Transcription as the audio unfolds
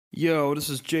Yo, this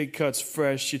is Jake Cuts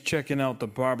Fresh. You're checking out the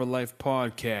Barber Life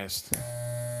Podcast.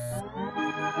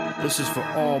 This is for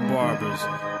all barbers,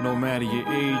 no matter your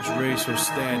age, race, or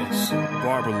status.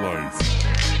 Barber Life.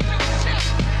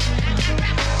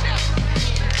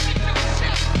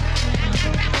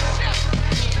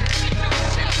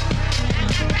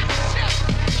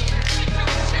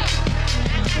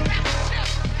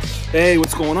 Hey,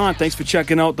 what's going on? Thanks for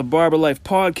checking out the Barber Life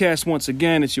Podcast once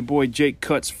again. It's your boy Jake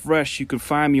Cuts Fresh. You can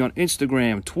find me on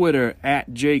Instagram, Twitter,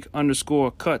 at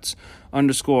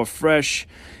Jake_Cuts_Fresh.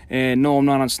 And no, I'm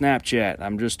not on Snapchat.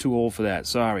 I'm just too old for that.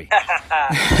 Sorry.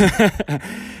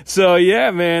 So,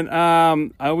 yeah, man,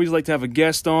 I always like to have a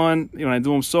guest on. You know, I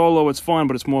do them solo. It's fun,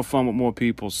 but it's more fun with more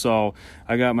people. So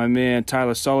I got my man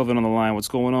Tyler Sullivan on the line. What's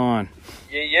going on?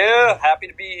 Yeah. Happy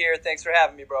to be here. Thanks for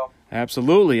having me, bro.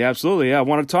 Absolutely. Yeah, I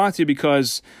want to talk to you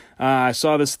because I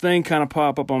saw this thing kind of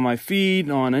pop up on my feed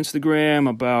on Instagram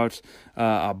about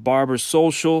a barber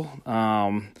social.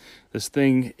 This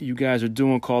thing you guys are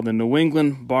doing called the New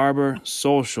England Barber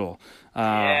Social.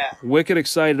 Wicked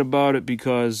excited about it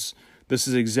because this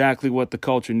is exactly what the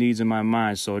culture needs in my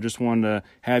mind. So I just wanted to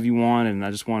have you on, and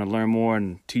I just want to learn more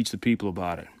and teach the people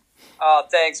about it. Oh,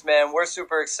 thanks, man. We're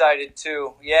super excited,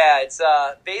 too. Yeah, it's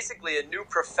basically a new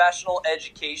professional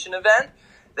education event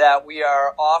that we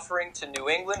are offering to New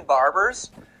England barbers,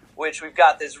 which we've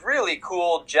got this really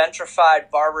cool gentrified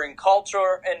barbering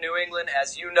culture in New England.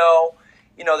 As you know,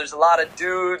 there's a lot of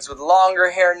dudes with longer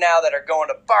hair now that are going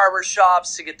to barber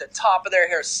shops to get the top of their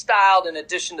hair styled in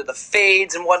addition to the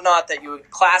fades and whatnot that you would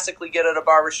classically get at a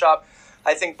barber shop.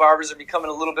 I think barbers are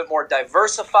becoming a little bit more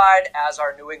diversified, as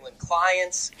are New England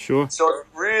clients. Sure. So it's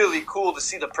really cool to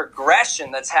see the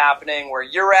progression that's happening where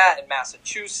you're at in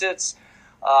Massachusetts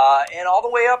and all the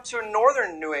way up to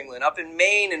northern New England, up in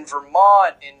Maine and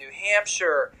Vermont, in New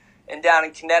Hampshire, and down in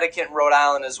Connecticut and Rhode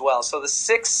Island as well. So the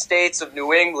 6 states of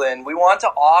New England, we want to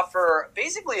offer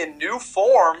basically a new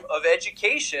form of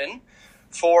education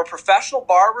for professional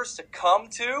barbers to come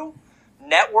to,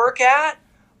 network at,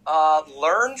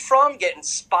 learn from, get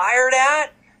inspired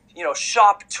at,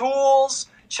 shop tools,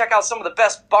 check out some of the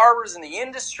best barbers in the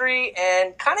industry,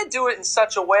 and kind of do it in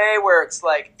such a way where it's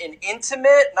like an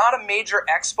intimate, not a major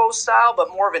expo style, but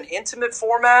more of an intimate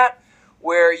format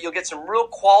where you'll get some real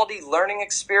quality learning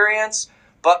experience,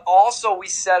 but also we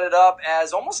set it up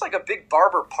as almost like a big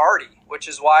barber party, which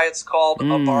is why it's called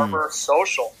a barber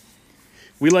social.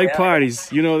 We like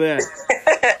parties, you know that.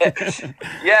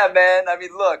 Yeah, man. I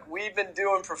mean, look, we've been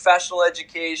doing professional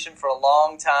education for a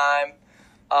long time.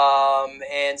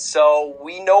 And so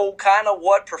we know kind of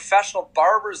what professional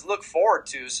barbers look forward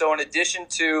to. So in addition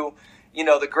to,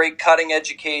 the great cutting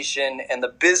education and the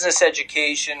business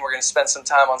education, we're going to spend some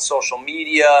time on social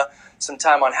media, some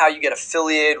time on how you get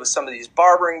affiliated with some of these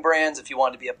barbering brands if you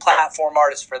want to be a platform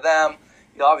artist for them.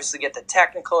 You obviously get the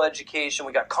technical education.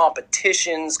 We got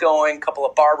competitions going, a couple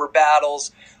of barber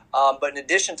battles. But in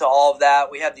addition to all of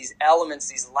that, we have these elements,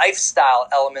 these lifestyle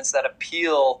elements that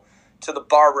appeal to the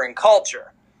barbering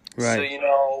culture. Right.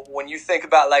 So, when you think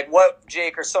about, what,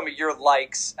 Jake, are some of your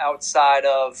likes outside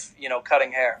of,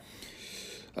 cutting hair?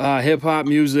 Hip-hop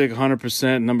music,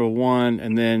 100%, number one,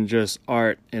 and then just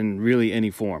art in really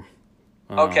any form.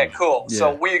 Okay, cool. Yeah.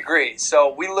 So we agree.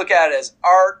 So we look at it as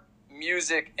art,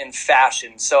 music, and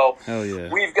fashion. So Hell yeah.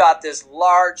 We've got this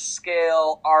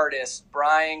large-scale artist,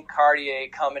 Brian Cartier,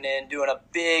 coming in, doing a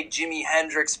big Jimi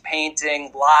Hendrix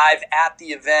painting live at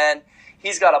the event.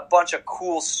 He's got a bunch of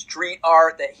cool street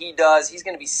art that he does. He's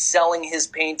going to be selling his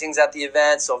paintings at the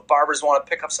event. So if barbers want to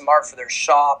pick up some art for their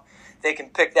shop, they can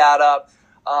pick that up.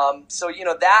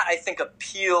 That I think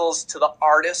appeals to the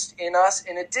artist in us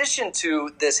in addition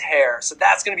to this hair. So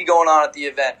that's going to be going on at the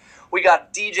event. We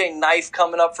got DJ Knife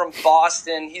coming up from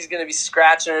Boston. He's going to be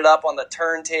scratching it up on the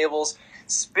turntables,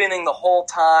 spinning the whole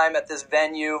time at this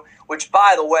venue, which,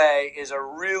 by the way, is a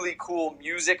really cool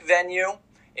music venue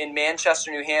in Manchester,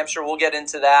 New Hampshire. We'll get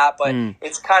into that, but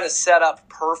it's kind of set up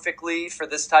perfectly for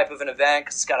this type of an event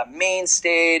because it's got a main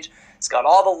stage. It's got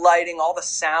all the lighting, all the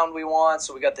sound we want.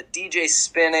 So we got the DJ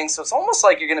spinning. So it's almost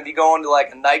like you're going to be going to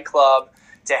like a nightclub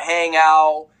to hang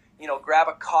out, grab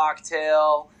a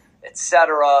cocktail,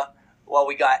 etc. Well,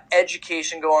 we got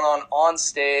education going on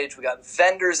stage. We got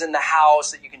vendors in the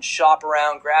house that you can shop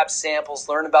around, grab samples,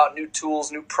 learn about new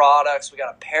tools, new products. We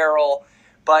got apparel.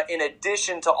 But in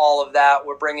addition to all of that,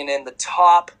 we're bringing in the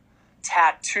top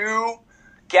tattoo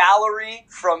gallery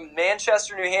from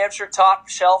Manchester, New Hampshire, Top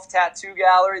Shelf Tattoo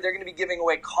Gallery. They're going to be giving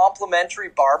away complimentary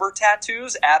barber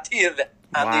tattoos at the event.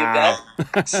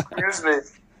 Excuse me.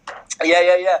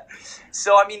 Yeah.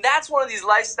 So, that's one of these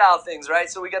lifestyle things, right?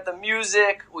 So we got the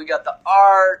music, we got the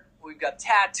art, We've got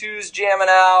tattoos jamming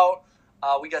out.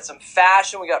 We got some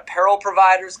fashion. We got apparel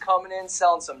providers coming in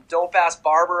selling some dope-ass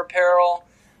barber apparel.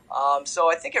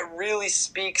 So I think it really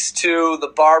speaks to the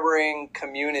barbering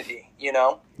community, you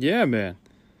know? Yeah, man.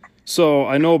 So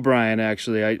I know Brian,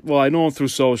 actually. I know him through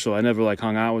social. I never,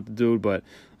 hung out with the dude, but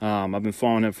I've been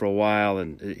following him for a while,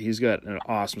 and he's got an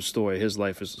awesome story. His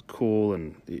life is cool,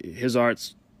 and his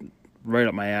art's right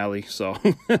up my alley. So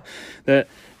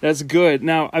that's good.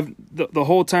 Now, the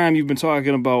whole time you've been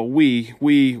talking about we,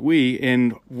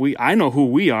 and I know who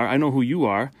we are. I know who you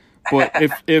are. But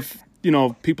if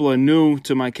people are new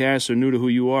to my cast or new to who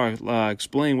you are,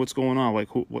 explain what's going on.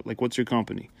 What's your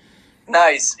company?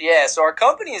 Nice. Yeah, so our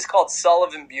company is called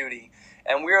Sullivan Beauty,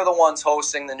 and we are the ones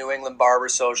hosting the New England Barber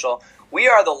Social. We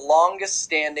are the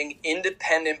longest-standing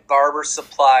independent barber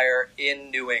supplier in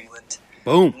New England.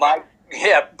 Boom.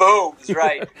 Boom is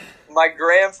right. My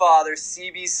grandfather,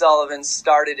 C.B. Sullivan,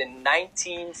 started in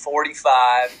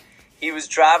 1945. He was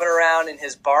driving around in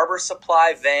his barber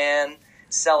supply van,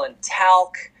 selling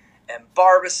talc and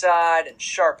barbicide and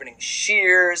sharpening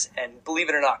shears and, believe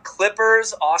it or not,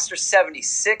 clippers, Oster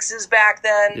 76s back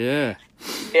then. Yeah.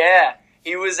 Yeah.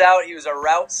 He was out. He was a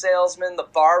route salesman. The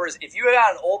barbers, if you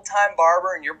got an old-time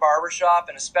barber in your barber shop,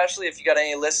 and especially if you got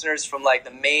any listeners from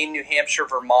the Maine, New Hampshire,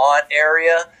 Vermont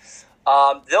area,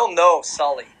 they'll know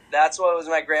Sully. That's what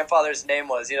my grandfather's name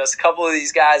was. A couple of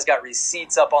these guys got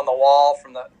receipts up on the wall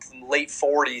from the late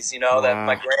 40s, Wow. that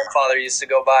my grandfather used to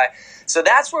go by. So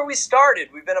that's where we started.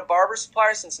 We've been a barber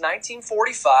supplier since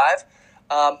 1945.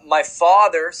 My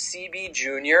father, CB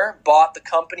Jr., bought the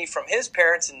company from his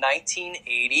parents in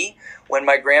 1980 when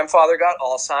my grandfather got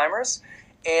Alzheimer's.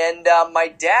 And my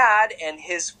dad and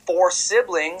his 4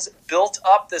 siblings built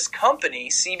up this company,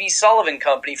 CB Sullivan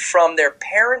Company, from their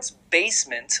parents'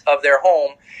 basement of their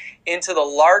home into the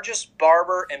largest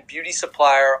barber and beauty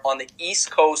supplier on the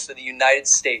East Coast of the United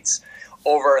States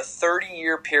over a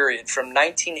 30-year period from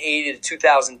 1980 to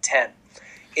 2010.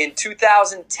 In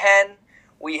 2010,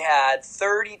 we had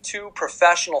 32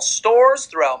 professional stores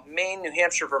throughout Maine, New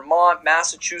Hampshire, Vermont,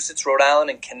 Massachusetts, Rhode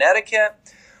Island, and Connecticut.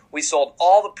 We sold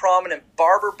all the prominent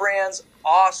barber brands,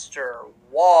 Oster,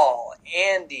 Wall,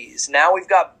 Andes. Now we've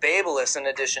got Babyliss in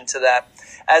addition to that,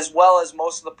 as well as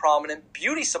most of the prominent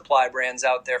beauty supply brands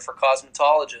out there for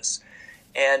cosmetologists.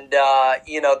 And,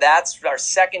 that's our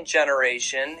second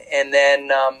generation. And then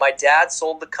my dad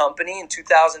sold the company in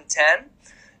 2010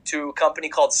 to a company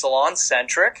called Salon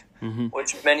Centric,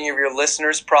 which many of your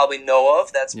listeners probably know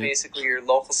of. That's basically your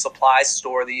local supply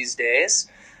store these days.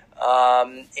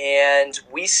 And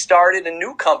we started a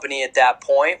new company at that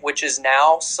point, which is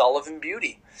now Sullivan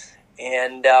Beauty.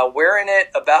 And we're in it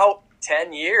about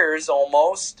 10 years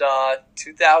almost.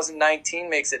 2019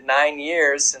 makes it 9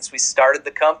 years since we started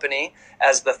the company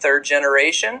as the third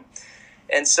generation.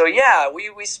 And so,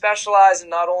 we specialize in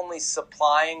not only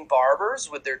supplying barbers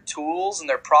with their tools and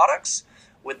their products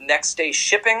with next day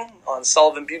shipping on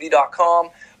sullivanbeauty.com,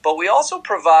 but we also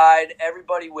provide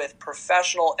everybody with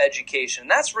professional education.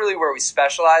 That's really where we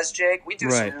specialize, Jake. We do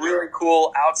some really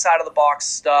cool outside-of-the-box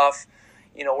stuff.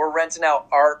 We're renting out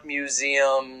art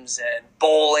museums and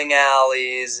bowling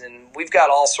alleys, and we've got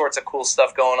all sorts of cool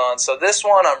stuff going on. So this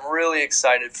one I'm really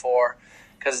excited for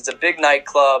because it's a big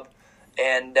nightclub,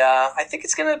 and I think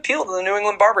it's going to appeal to the New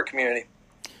England barber community.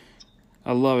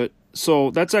 I love it.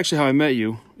 So that's actually how I met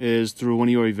you, is through one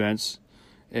of your events.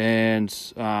 And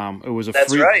it was a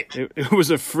That's free. right. It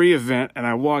was a free event, and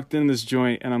I walked in this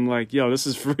joint, and I'm like, "Yo, this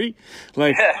is free!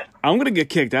 I'm gonna get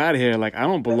kicked out of here. I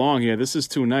don't belong here. This is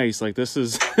too nice. This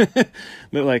is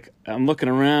I'm looking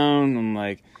around. I'm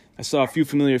like, I saw a few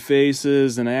familiar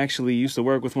faces, and I actually used to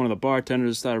work with one of the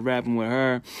bartenders. Started rapping with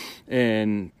her,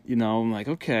 and I'm like,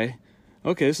 okay,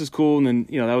 this is cool. And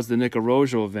then that was the Nick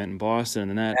Arrojo event in Boston,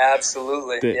 and that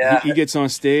Absolutely, he gets on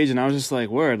stage, and I was just like,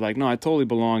 word, no, I totally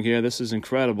belong here. This is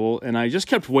incredible. And I just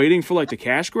kept waiting for the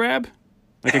cash grab,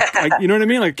 you know what I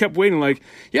mean? I kept waiting,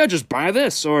 just buy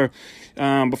this, or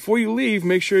before you leave,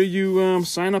 make sure you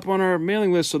sign up on our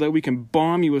mailing list so that we can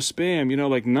bomb you with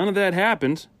spam. None of that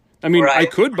happened. I mean, I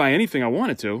could buy anything I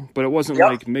wanted to, but it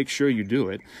wasn't make sure you do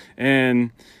it. And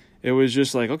it was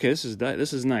just okay, this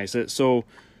is nice. So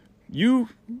you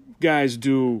guys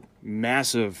do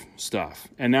massive stuff,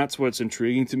 and that's what's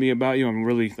intriguing to me about you. I'm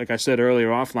really, like I said earlier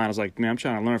offline, I was like, man, I'm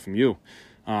trying to learn from you.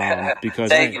 Because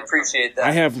Thank you, appreciate that.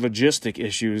 I have logistic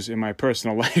issues in my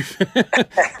personal life.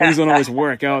 Things don't always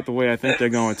work out the way I think they're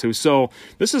going to. So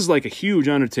this is a huge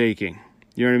undertaking.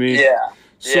 You know what I mean? Yeah.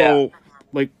 So,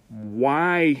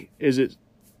 why is it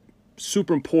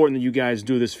super important that you guys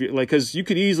do this? Like, because you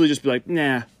could easily just be like,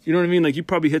 nah, you know what I mean? Like, you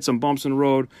probably hit some bumps in the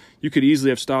road. You could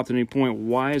easily have stopped at any point.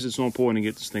 Why is it so important to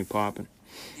get this thing popping?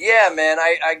 Yeah, man,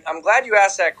 I'm glad you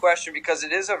asked that question because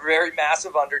it is a very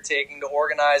massive undertaking to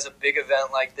organize a big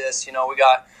event like this. You know, we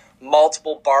got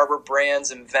multiple barber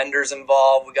brands and vendors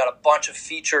involved. We got a bunch of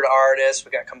featured artists.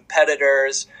 We got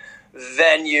competitors,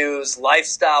 venues,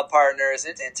 lifestyle partners.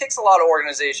 It takes a lot of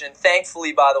organization.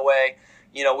 Thankfully, by the way,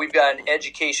 you know, we've got an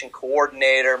education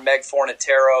coordinator, Meg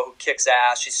Fornatero, who kicks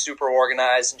ass. She's super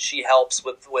organized, and she helps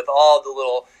with all the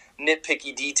little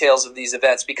nitpicky details of these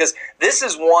events because this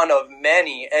is one of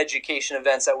many education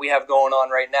events that we have going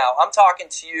on right now. I'm talking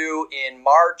to you in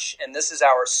March, and this is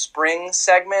our spring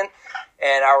segment,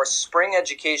 and our spring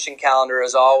education calendar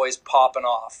is always popping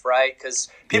off, right? Because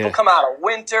people come out of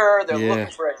winter, they're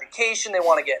looking for education, they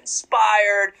want to get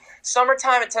inspired.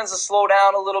 Summertime, it tends to slow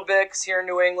down a little bit because here in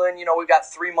New England, you know, we've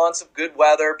got 3 months of good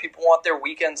weather. People want their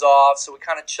weekends off, so we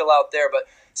kind of chill out there. But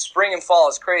spring and fall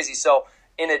is crazy. So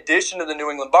in addition to the New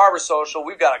England Barber Social,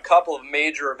 we've got a couple of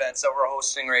major events that we're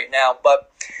hosting right now. But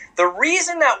the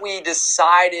reason that we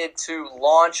decided to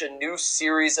launch a new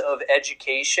series of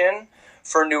education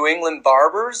for New England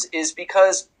barbers is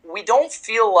because we don't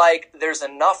feel like there's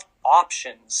enough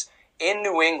options in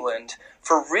New England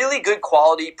for really good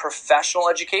quality professional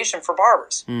education for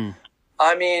barbers.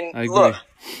 I mean, look,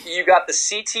 you got the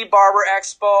CT Barber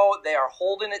Expo. They are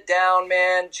holding it down,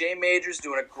 man. Jay Major's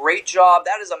doing a great job.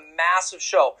 That is a massive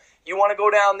show. You want to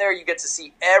go down there, you get to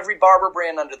see every barber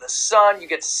brand under the sun. You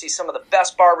get to see some of the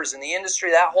best barbers in the industry,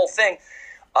 that whole thing.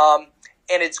 And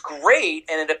it's great,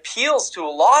 and it appeals to a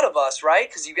lot of us, right?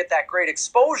 Because you get that great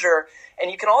exposure,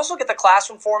 and you can also get the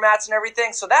classroom formats and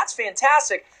everything. So that's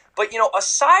fantastic. But, you know,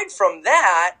 aside from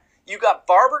that, you got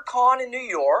BarberCon in New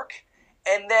York,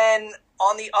 and then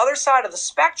on the other side of the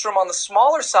spectrum, on the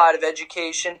smaller side of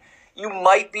education, you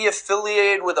might be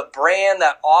affiliated with a brand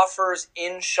that offers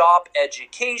in-shop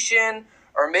education,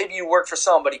 or maybe you work for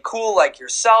somebody cool like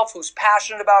yourself who's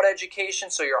passionate about education,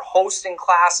 so you're hosting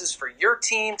classes for your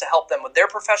team to help them with their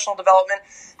professional development.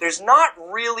 There's not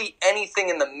really anything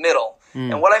in the middle.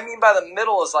 And what I mean by the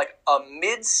middle is like a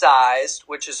mid-sized,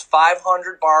 which is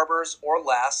 500 barbers or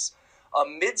less, a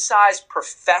mid-sized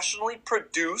professionally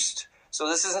produced, so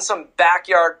this isn't some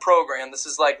backyard program, this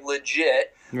is like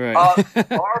legit,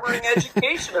 barbering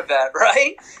education event,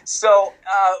 right? So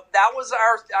that was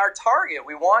our target.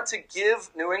 We want to give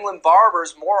New England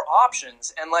barbers more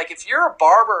options. And like if you're a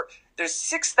barber, there's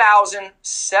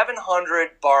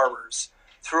 6,700 barbers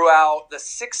throughout the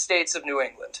 6 states of New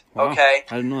England. Wow, okay?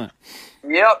 I didn't know that.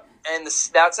 Yep, and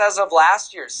that's as of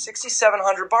last year,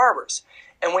 6,700 barbers.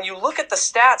 And when you look at the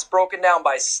stats broken down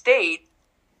by state,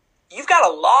 you've got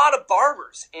a lot of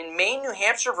barbers in Maine, New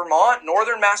Hampshire, Vermont,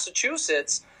 northern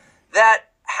Massachusetts that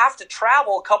have to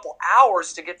travel a couple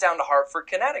hours to get down to Hartford,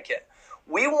 Connecticut.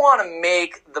 We want to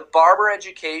make the barber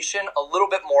education a little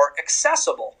bit more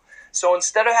accessible. So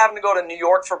instead of having to go to New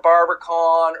York for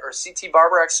BarberCon or CT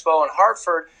Barber Expo in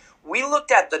Hartford, we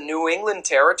looked at the New England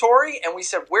territory and we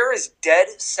said, where is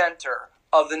dead center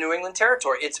of the New England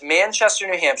territory? It's Manchester,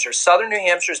 New Hampshire, southern New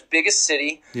Hampshire's biggest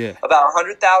city, about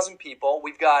 100,000 people.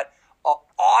 We've got an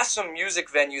awesome music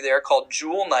venue there called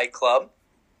Jewel Nightclub.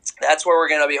 That's where we're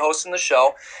going to be hosting the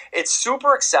show. It's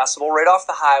super accessible, right off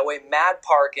the highway, mad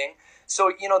parking.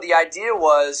 So, you know, the idea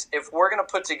was if we're going to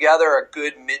put together a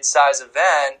good mid-size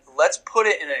event, let's put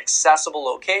it in an accessible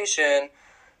location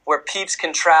where peeps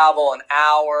can travel an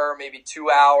hour, maybe 2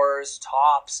 hours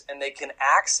tops, and they can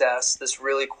access this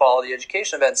really quality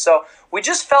education event. So we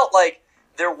just felt like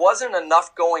there wasn't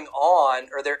enough going on,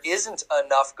 or there isn't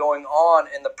enough going on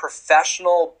in the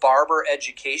professional barber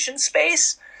education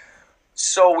space.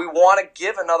 So we want to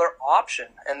give another option,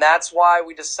 and that's why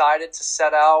we decided to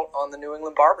set out on the New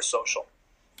England Barber Social.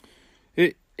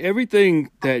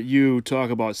 Everything that you talk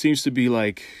about seems to be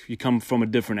like you come from a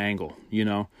different angle, you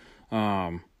know,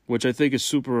 which I think is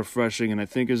super refreshing and I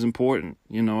think is important.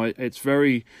 You know, it's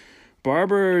very...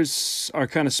 Barbers are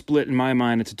kind of split in my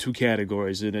mind into 2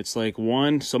 categories, and it's like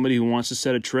 1, somebody who wants to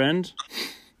set a trend,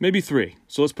 maybe 3.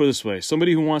 So let's put it this way.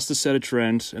 Somebody who wants to set a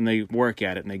trend, and they work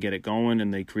at it, and they get it going,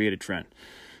 and they create a trend.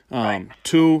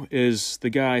 2 is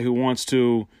the guy who wants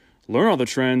to learn all the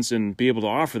trends and be able to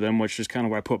offer them, which is kind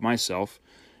of where I put myself.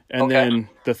 And then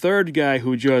the third guy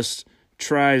who just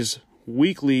tries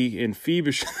weekly and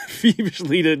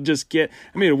feverishly to just get,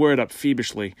 I made a word up,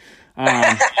 feverishly,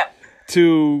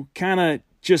 to kind of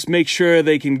just make sure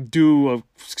they can do a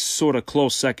sort of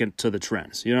close second to the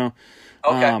trends, you know?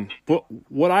 But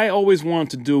what I always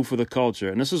wanted to do for the culture,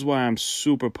 and this is why I'm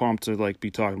super pumped to like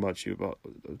be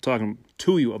talking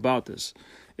to you about this,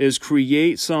 is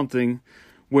create something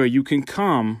where you can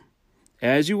come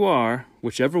as you are,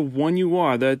 whichever one you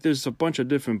are. That there's a bunch of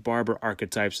different barber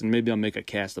archetypes, and maybe I'll make a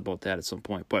cast about that at some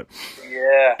point. But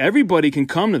yeah, everybody can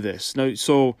come to this. Now,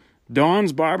 so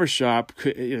Don's Barbershop,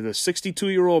 the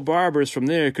 62-year-old barbers from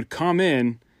there could come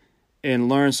in and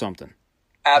learn something.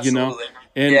 absolutely.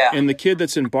 And the kid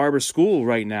that's in barber school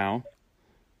right now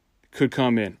could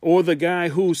come in, or the guy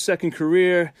whose second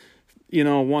career,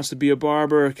 wants to be a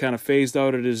barber, kind of phased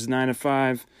out at his 9 to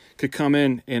 5, could come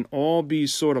in and all be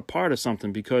sort of part of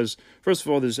something. Because first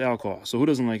of all, there's alcohol. So who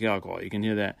doesn't like alcohol? You can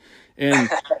hear that. And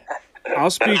I'll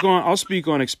speak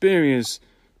on experience.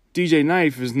 DJ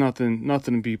Knife is nothing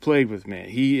to be played with, man.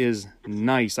 He is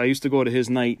nice. I used to go to his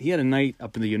night. He had a night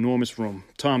up in the enormous room,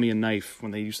 Tommy and Knife,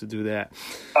 when they used to do that.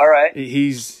 All right.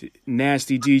 He's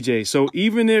nasty DJ. So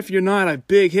even if you're not a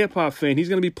big hip hop fan, he's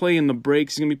gonna be playing the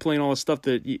breaks. He's gonna be playing all the stuff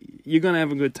that you're gonna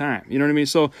have a good time. You know what I mean?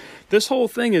 So this whole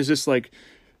thing is just like,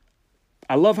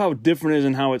 I love how different it is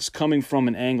and how it's coming from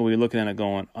an angle. You're looking at it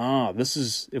going, this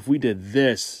is, if we did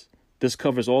this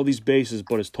covers all these bases,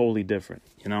 but it's totally different,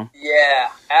 Yeah,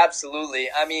 absolutely.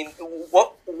 I mean,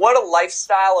 what a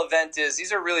lifestyle event is.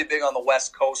 These are really big on the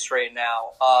West Coast right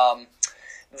now.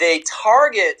 They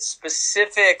target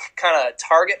specific kind of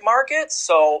target markets.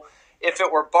 So if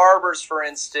it were barbers, for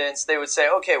instance, they would say,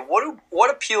 okay, what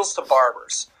appeals to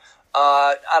barbers?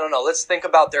 I don't know. Let's think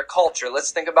about their culture.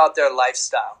 Let's think about their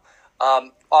lifestyle.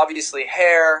 Obviously,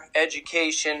 hair,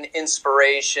 education,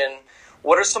 inspiration.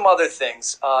 What are some other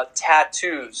things?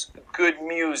 Tattoos, good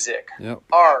music,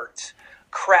 art,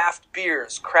 craft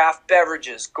beers, craft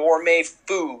beverages, gourmet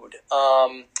food,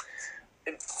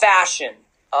 fashion.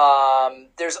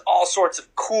 There's all sorts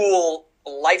of cool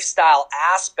lifestyle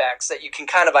aspects that you can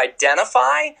kind of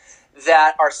identify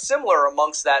that are similar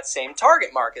amongst that same target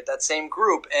market, that same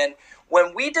group. And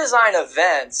when we design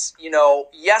events,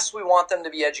 yes, we want them to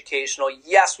be educational.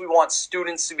 Yes, we want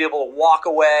students to be able to walk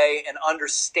away and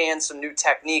understand some new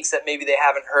techniques that maybe they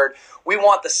haven't heard. We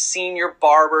want the senior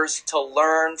barbers to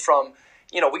learn from,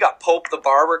 we got Pope the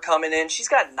Barber coming in. She's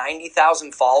got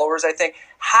 90,000 followers, I think.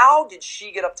 How did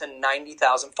she get up to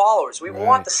 90,000 followers? We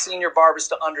want the senior barbers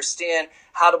to understand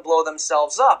how to blow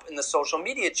themselves up in the social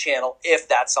media channel if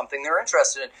that's something they're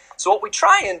interested in. So what we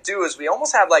try and do is we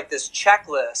almost have like this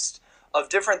checklist of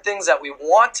different things that we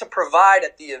want to provide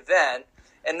at the event,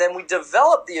 and then we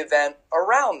develop the event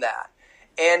around that.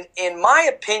 And in my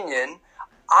opinion,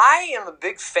 I am a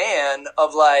big fan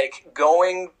of like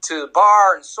going to the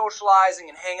bar and socializing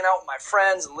and hanging out with my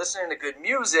friends and listening to good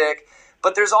music.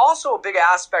 But there's also a big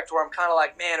aspect where I'm kind of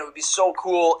like, man, it would be so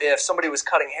cool if somebody was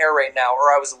cutting hair right now,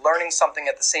 or I was learning something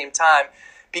at the same time,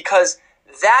 because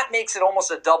that makes it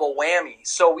almost a double whammy.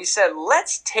 So we said,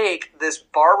 let's take this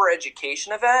barber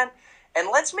education event and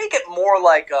let's make it more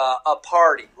like a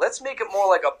party. Let's make it more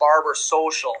like a barber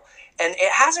social. And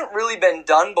it hasn't really been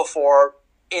done before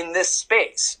in this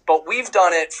space, but we've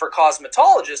done it for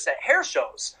cosmetologists at hair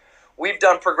shows. We've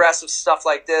done progressive stuff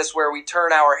like this where we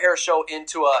turn our hair show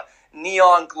into a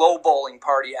neon glow bowling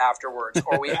party afterwards.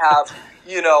 Or we have,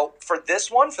 for this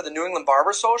one, for the New England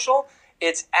Barber Social,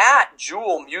 it's at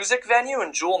Jewel Music Venue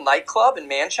and Jewel Nightclub in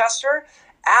Manchester.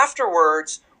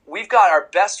 Afterwards, we've got our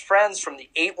best friends from the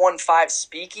 815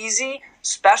 Speakeasy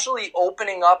specially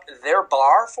opening up their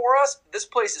bar for us. This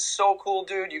place is so cool,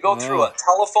 dude. You go through a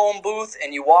telephone booth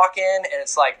and you walk in and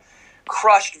it's like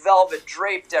crushed velvet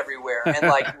draped everywhere and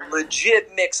like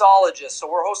legit mixologists. So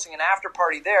we're hosting an after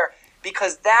party there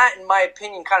because that, in my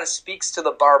opinion, kind of speaks to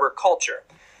the barber culture.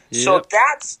 Yep. So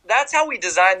that's how we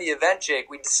designed the event, Jake.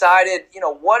 We decided,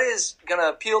 what is going to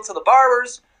appeal to the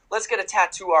barbers? Let's get a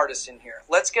tattoo artist in here.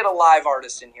 Let's get a live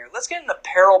artist in here. Let's get an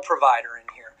apparel provider in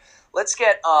here. Let's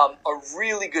get a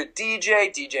really good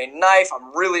DJ Knife.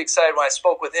 I'm really excited when I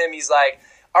spoke with him. He's like,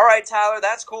 all right, Tyler,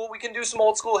 that's cool. We can do some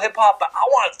old school hip hop, but I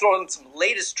want to throw in some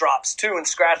latest drops too and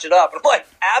scratch it up. And I'm like,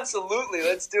 absolutely,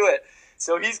 let's do it.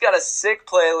 So he's got a sick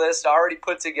playlist already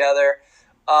put together.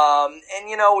 And,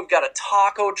 we've got a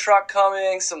taco truck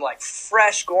coming, some like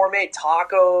fresh gourmet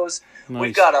tacos. Nice.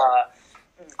 We've got a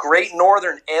Great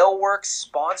Northern Ale Works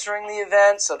sponsoring the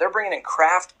event, so they're bringing in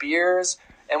craft beers,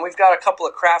 and we've got a couple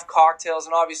of craft cocktails,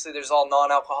 and obviously there's all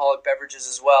non-alcoholic beverages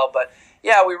as well. But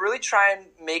yeah, we really try and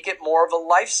make it more of a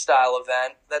lifestyle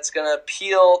event that's going to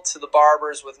appeal to the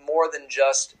barbers with more than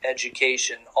just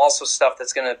education, also stuff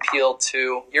that's going to appeal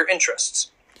to your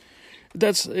interests.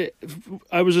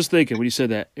 I was just thinking when you said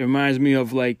that, it reminds me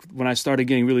of like when I started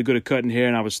getting really good at cutting hair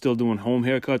and I was still doing home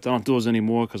haircuts. I don't do those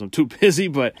anymore because I'm too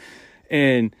busy,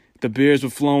 and the beers were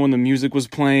flowing, the music was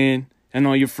playing, and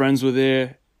all your friends were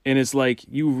there. And it's like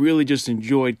you really just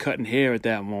enjoyed cutting hair at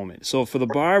that moment. So for the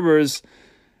barbers,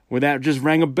 where that just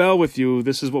rang a bell with you,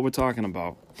 this is what we're talking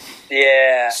about.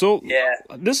 Yeah. So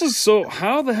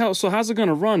how the hell? So how's it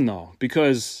gonna run though?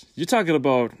 Because you're talking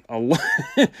about a lot.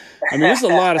 I mean, there's a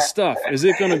lot of stuff. Is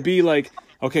it gonna be like,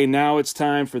 okay, now it's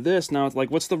time for this? Now it's like,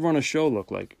 what's the run of show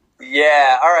look like?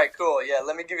 Yeah. All right. Cool. Yeah.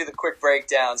 Let me give you the quick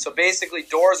breakdown. So basically,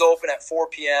 doors open at 4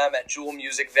 p.m. at Jewel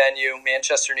Music Venue,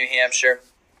 Manchester, New Hampshire.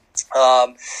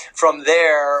 From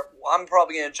there, I'm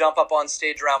probably going to jump up on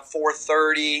stage around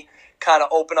 4:30, kind of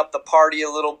open up the party a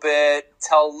little bit,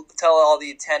 tell all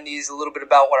the attendees a little bit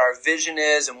about what our vision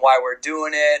is and why we're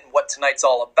doing it and what tonight's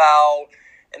all about.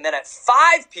 And then at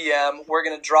 5 p.m., we're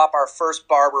going to drop our first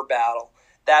barber battle.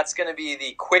 That's going to be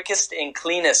the quickest and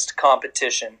cleanest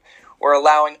competition. We're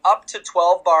allowing up to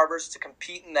 12 barbers to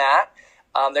compete in that.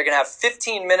 They're going to have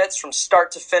 15 minutes from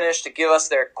start to finish to give us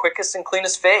their quickest and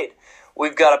cleanest fade.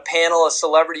 We've got a panel of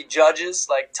celebrity judges,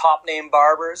 like top name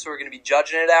barbers, who are going to be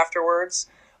judging it afterwards.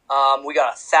 We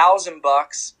got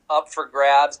 $1,000 up for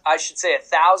grabs. I should say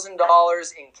 $1,000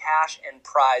 in cash and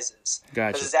prizes.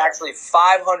 Gotcha. This is actually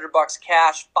 $500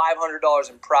 cash, $500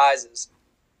 in prizes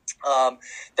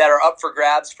that are up for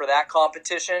grabs for that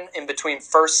competition in between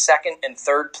first, second, and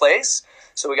third place.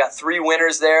 So we got 3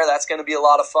 winners there. That's going to be a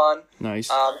lot of fun.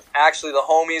 Nice. Actually, the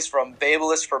homies from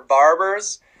Babelist for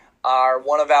Barbers are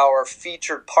one of our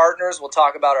featured partners. We'll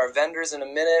talk about our vendors in a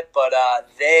minute, but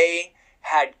they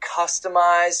had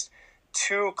customized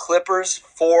 2 clippers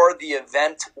for the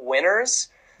event winners.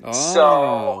 Oh,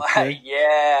 so, okay.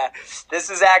 Yeah,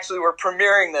 this is actually, we're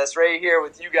premiering this right here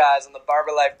with you guys on the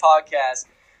Barber Life podcast.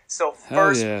 So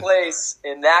first place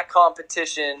in that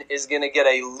competition is going to get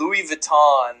a Louis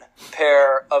Vuitton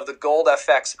pair of the Gold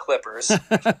FX clippers.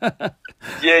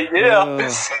 Yeah.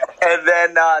 And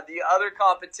then the other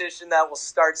competition that will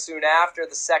start soon after,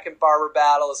 the second barber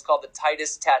battle, is called the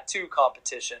Tightest Tattoo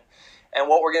competition. And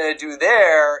what we're going to do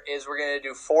there is we're going to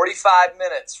do 45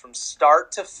 minutes from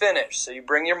start to finish. So you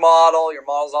bring your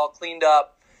model's all cleaned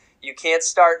up. You can't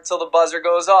start until the buzzer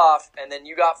goes off, and then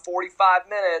you got 45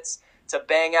 minutes to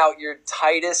bang out your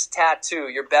tightest tattoo,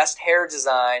 your best hair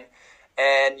design,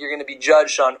 and you're going to be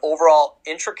judged on overall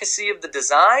intricacy of the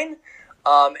design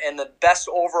and the best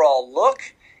overall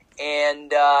look.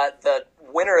 And the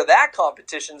winner of that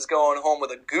competition is going home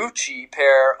with a Gucci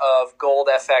pair of Gold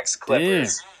FX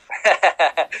clippers,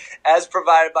 as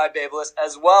provided by Babelist,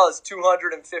 as well as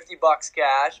 $250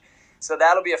 cash. So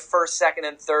that'll be a first, second,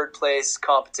 and third place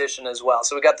competition as well.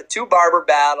 So we got the 2 barber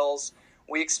battles.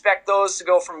 We expect those to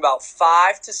go from about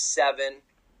 5 to 7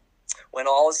 when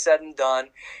all is said and done.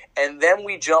 And then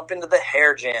we jump into the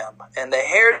hair jam. And the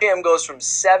hair jam goes from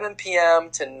 7 p.m.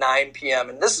 to 9 p.m.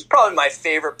 And this is probably my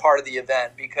favorite part of the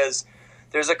event because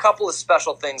there's a couple of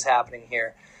special things happening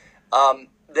here.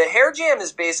 The hair jam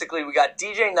is basically, we got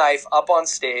DJ Knife up on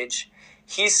stage.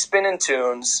 He's spinning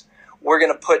tunes. We're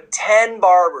going to put 10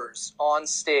 barbers on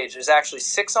stage. There's actually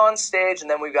 6 on stage, and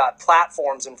then we've got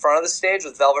platforms in front of the stage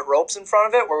with velvet ropes in front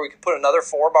of it where we can put another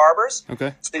 4 barbers.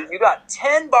 Okay. So you got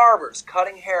 10 barbers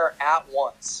cutting hair at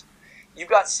once. You've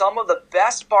got some of the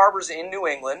best barbers in New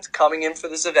England coming in for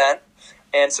this event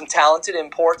and some talented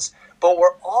imports. But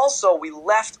we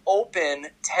left open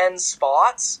 10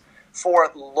 spots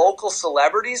for local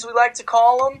celebrities, we like to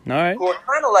call them, all right, who are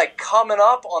kind of like coming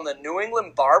up on the New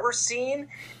England barber scene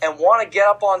and want to get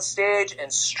up on stage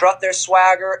and strut their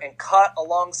swagger and cut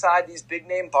alongside these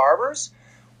big-name barbers.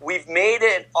 We've made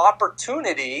it an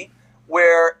opportunity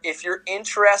where if you're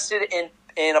interested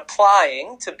in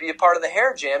applying to be a part of the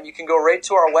hair jam, you can go right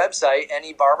to our website,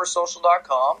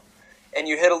 nebarbersocial.com, and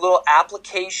you hit a little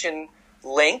application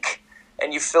link,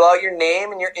 and you fill out your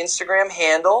name and your Instagram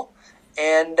handle,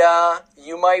 and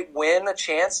you might win a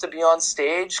chance to be on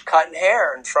stage cutting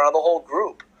hair in front of the whole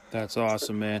group. That's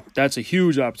awesome, man. That's a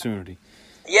huge opportunity.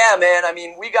 Yeah, man. I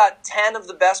mean, we got 10 of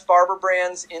the best barber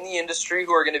brands in the industry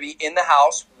who are going to be in the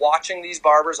house watching these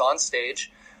barbers on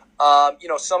stage.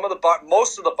 Most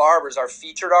of the barbers are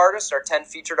featured artists. Our 10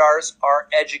 featured artists are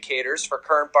educators for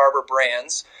current barber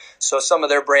brands. So some of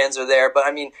their brands are there. But,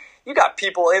 I mean, you got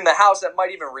people in the house that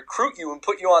might even recruit you and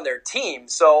put you on their team.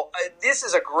 So this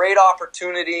is a great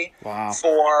opportunity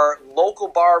for local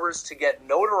barbers to get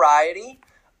notoriety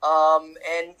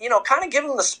and, kind of give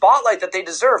them the spotlight that they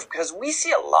deserve, because we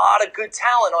see a lot of good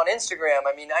talent on Instagram.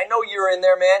 I mean, I know you're in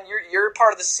there, man. You're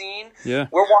part of the scene. Yeah.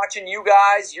 We're watching you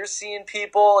guys. You're seeing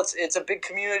people. It's a big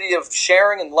community of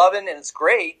sharing and loving, and it's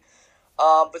great.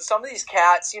 But some of these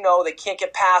cats, they can't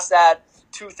get past that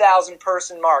 2,000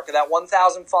 person mark or that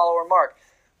 1,000 follower mark.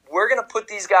 We're going to put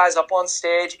these guys up on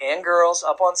stage and girls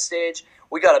up on stage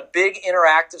we got a big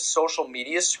interactive social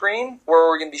media screen where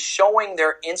we're going to be showing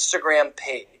their Instagram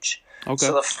page. Okay.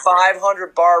 So the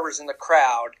 500 barbers in the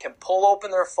crowd can pull open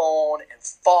their phone and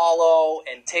follow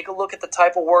and take a look at the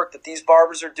type of work that these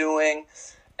barbers are doing.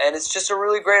 And it's just a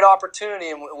really great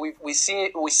opportunity. And we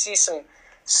see some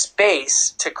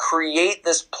space to create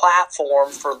this platform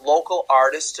for local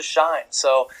artists to shine.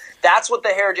 So that's what the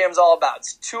Hair Jam's all about.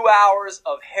 It's 2 hours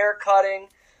of hair cutting.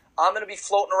 I'm going to be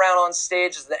floating around on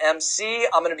stage as the MC.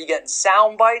 I'm going to be getting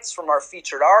sound bites from our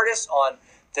featured artists on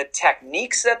the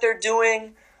techniques that they're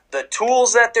doing, the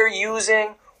tools that they're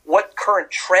using, what current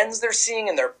trends they're seeing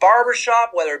in their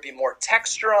barbershop, whether it be more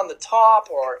texture on the top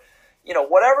or,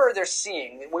 whatever they're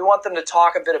seeing. We want them to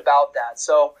talk a bit about that.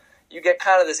 So you get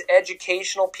kind of this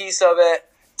educational piece of it,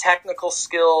 technical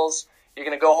skills. You're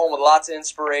going to go home with lots of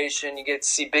inspiration. You get to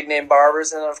see big name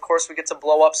barbers. And then, of course, we get to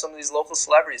blow up some of these local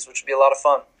celebrities, which would be a lot of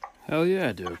fun. Hell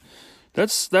yeah, dude.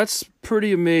 That's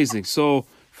pretty amazing. So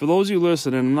for those of you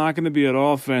listening, I'm not going to be at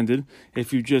all offended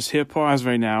if you just hit pause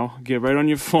right now, get right on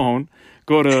your phone,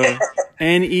 go to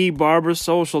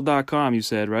nebarbersocial.com, you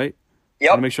said, right? Yep.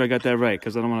 I want to make sure I got that right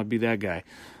because I don't want to be that guy.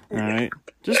 All right?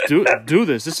 Just do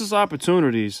this. This is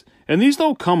opportunities. And these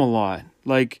don't come a lot.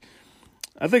 Like,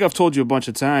 I think I've told you a bunch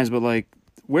of times, but like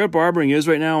where barbering is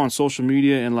right now on social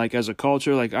media and like as a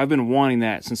culture, like I've been wanting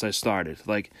that since I started.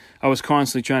 Like I was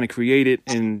constantly trying to create it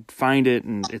and find it,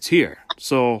 and it's here.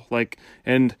 So like,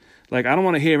 and like I don't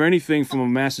want to hear anything from a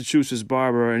Massachusetts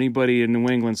barber or anybody in New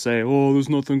England say, "Oh, there's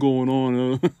nothing going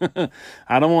on."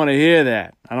 I don't want to hear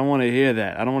that. I don't want to hear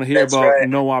That's about right.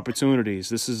 no opportunities.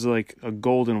 This is like a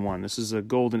golden one. This is a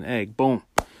golden egg. Boom,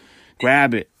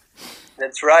 grab it.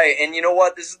 That's right. And you know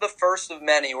what? This is the first of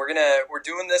many. We're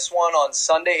doing this one on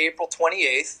Sunday, April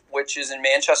 28th, which is in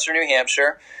Manchester, New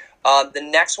Hampshire. The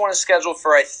next one is scheduled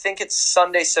for, I think it's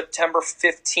Sunday, September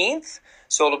 15th.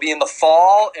 So it'll be in the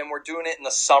fall, and we're doing it in the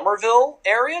Somerville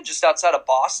area, just outside of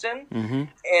Boston. Mm-hmm.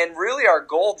 And really our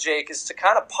goal, Jake, is to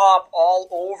kind of pop all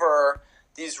over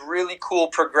these really cool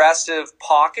progressive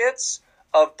pockets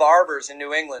of barbers in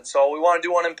New England. So we want to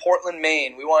do one in Portland,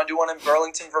 Maine. We want to do one in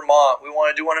Burlington, Vermont. We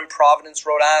want to do one in Providence,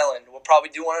 Rhode Island. We'll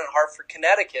probably do one in Hartford,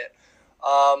 Connecticut.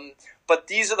 But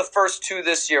these are the first two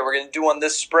this year. We're going to do one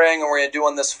this spring and we're going to do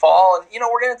one this fall. And,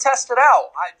 we're going to test it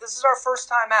out. This is our first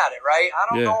time at it, right? I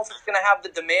don't know if it's going to have the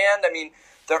demand. I mean,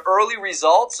 the early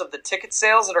results of the ticket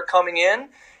sales that are coming in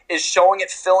is showing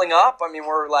it filling up. I mean,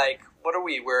 we're like, what are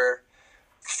we? We're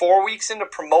 4 weeks into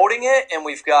promoting it, and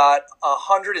we've got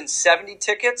 170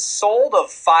 tickets sold of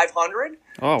 500.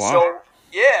 Oh, wow. So,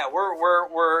 yeah, we're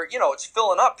it's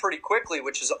filling up pretty quickly,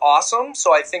 which is awesome.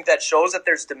 So I think that shows that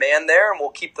there's demand there, and we'll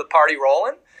keep the party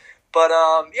rolling. But,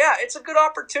 it's a good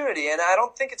opportunity, and I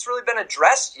don't think it's really been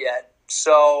addressed yet.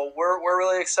 So we're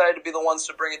really excited to be the ones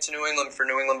to bring it to New England for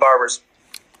New England barbers.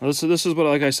 This is what,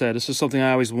 like I said, this is something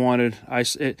I always wanted.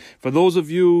 For those of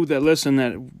you that listen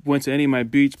that went to any of my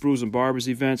Beats, Brews, and Barbers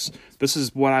events, this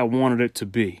is what I wanted it to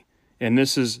be. And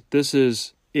this is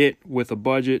it with a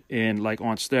budget and like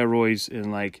on steroids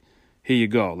and like, here you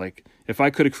go. Like if I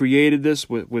could have created this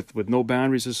with no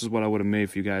boundaries, this is what I would have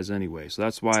made for you guys anyway. So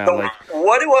that's why I like.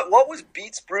 What was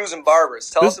Beats, Brews, and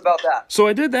Barbers? Tell us about that. So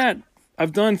I did that.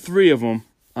 I've done 3 of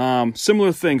them.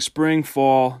 Similar thing, spring,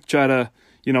 fall, try to,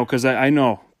 because I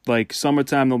know. Like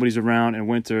summertime, nobody's around, and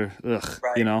winter,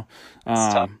 Right.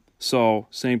 So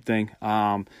same thing.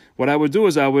 What I would do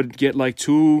is I would get like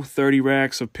 2 30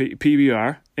 racks of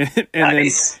PBR and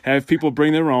Nice. then have people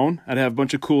bring their own. I'd have a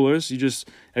bunch of coolers.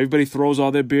 Everybody throws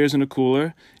all their beers in a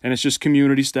cooler, and it's just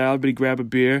community style. Everybody grab a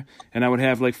beer, and I would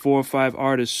have like 4 or 5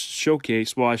 artists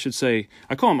showcase. Well, I should say,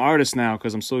 I call them artists now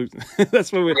because I'm so,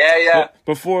 that's what Yeah.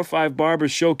 But 4 or 5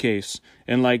 barbers showcase,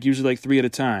 and like usually like 3 at a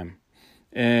time.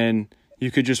 And you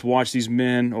could just watch these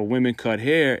men or women cut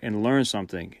hair and learn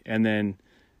something. And then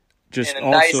just in a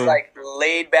also nice, like,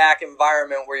 laid-back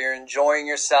environment where you're enjoying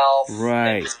yourself. Right.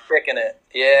 And just kicking it.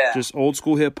 Yeah. just old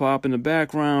school hip hop in the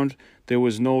background. There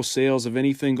was no sales of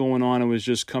anything going on. It was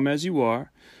just come as you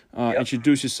are,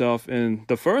 introduce yourself. And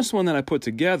the first one that I put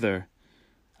together,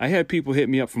 I had people hit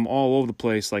me up from all over the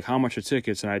place, like how much are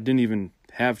tickets? And I didn't even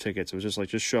have tickets. It was just like,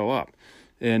 just show up.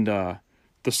 And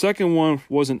the second one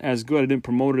wasn't as good. I didn't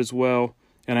promote it as well.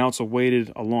 And I also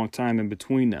waited a long time in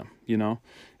between them,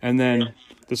 And then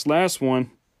this last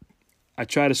one, I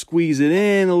tried to squeeze it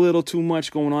in a little too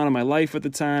much going on in my life at the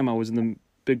time. I was in the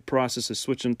big process of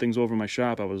switching things over in my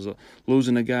shop. I was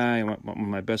losing a guy, one of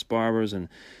my best barbers. And,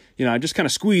 I just kind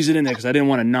of squeezed it in there because I didn't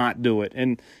want to not do it.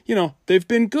 And, they've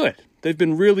been good. They've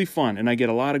been really fun. And I get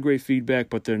a lot of great feedback,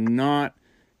 but they're not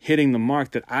hitting the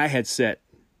mark that I had set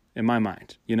in my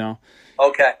mind,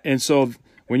 Okay. And so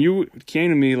when you came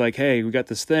to me like, hey, we got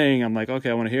this thing, I'm like, okay,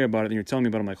 I want to hear about it. And you're telling me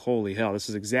about it. I'm like, holy hell, this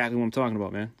is exactly what I'm talking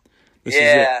about, man. This is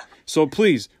it. So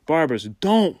please, barbers,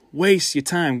 don't waste your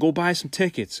time. Go buy some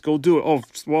tickets. Go do it. Oh,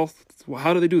 well,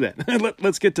 how do they do that?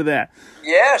 Let's get to that.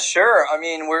 Yeah, sure. I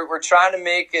mean, we're trying to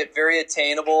make it very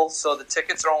attainable. So the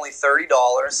tickets are only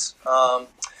 $30.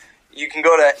 You can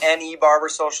go to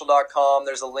nebarbersocial.com.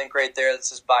 There's a link right there that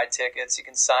says buy tickets. You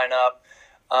can sign up.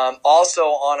 Also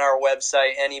on our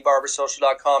website,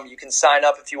 nebarbersocial.com, you can sign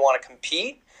up if you want to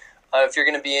compete. If you're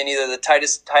going to be in either the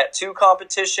tightest tattoo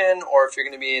competition or if you're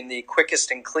going to be in the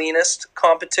quickest and cleanest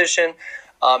competition,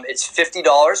 it's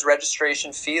 $50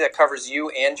 registration fee that covers you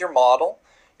and your model.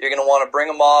 You're going to want to bring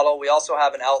a model. We also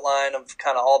have an outline of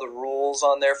kind of all the rules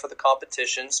on there for the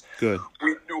competitions. Good.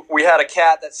 We had a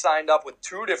cat that signed up with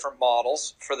 2 different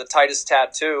models for the tightest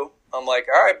tattoo. I'm like,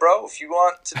 all right, bro, if you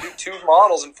want to do 2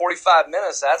 models in 45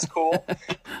 minutes, that's cool.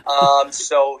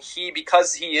 So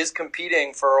because he is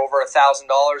competing for over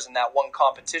 $1,000 in that one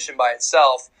competition by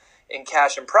itself in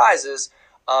cash and prizes,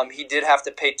 he did have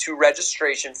to pay 2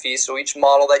 registration fees. So each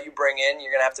model that you bring in,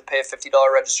 you're going to have to pay a $50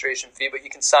 registration fee, but you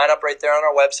can sign up right there on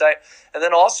our website. And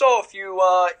then also, if you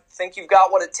think you've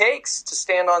got what it takes to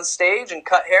stand on stage and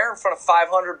cut hair in front of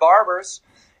 500 barbers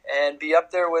and be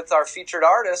up there with our featured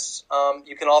artists,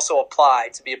 you can also apply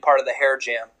to be a part of the Hair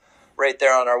Jam right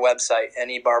there on our website,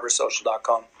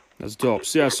 nebarbersocial.com. That's dope.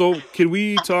 So, yeah, so can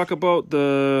we talk about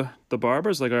the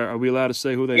barbers? Like, are we allowed to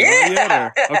say who they are yet?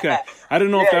 Or? Okay. I don't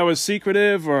know if that was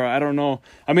secretive or I don't know.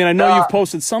 I mean, I know you've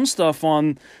posted some stuff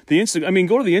on the Instagram. I mean,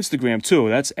 go to the Instagram, too.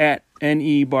 That's at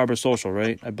NE Barber Social,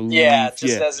 right? I believe. Yeah,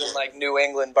 just as in like New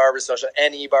England Barber Social,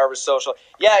 NE Barber Social.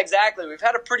 Yeah, exactly. We've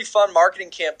had a pretty fun marketing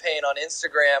campaign on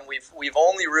Instagram. We've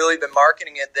only really been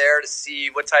marketing it there to see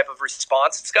what type of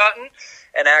response it's gotten.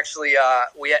 And actually,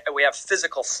 we have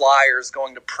physical flyers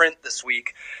going to print this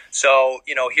week. So,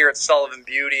 here at Sullivan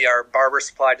Beauty, our barber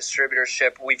supply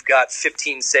distributorship, we've got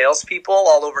 15 salespeople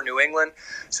all over New England.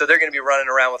 So they're going to be running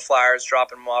around with flyers,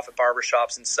 dropping them off at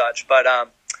barbershops and such. But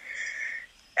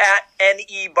at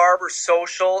NE Barber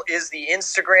Social is the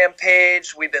Instagram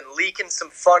page. We've been leaking some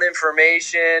fun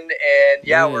information.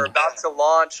 And, we're about to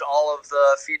launch all of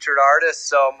the featured artists.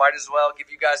 So might as well give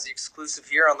you guys the exclusive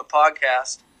here on the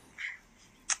podcast.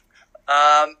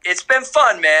 It's been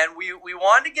fun, man. We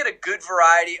wanted to get a good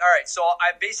variety. All right, so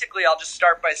I'll just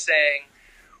start by saying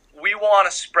we want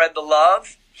to spread the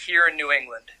love here in New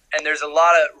England. And there's a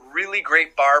lot of really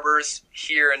great barbers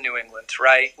here in New England,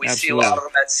 right? We see a lot of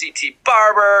them at CT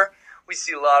Barber. We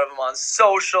see a lot of them on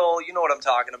social. You know what I'm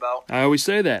talking about. I always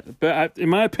say that. But in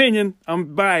my opinion,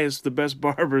 I'm biased. The best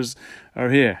barbers are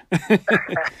here.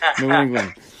 New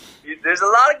England. There's a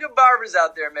lot of good barbers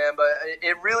out there, man, but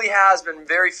it really has been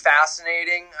very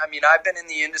fascinating. I mean, I've been in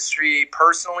the industry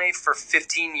personally for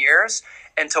 15 years,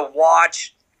 and to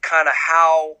watch kind of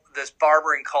how this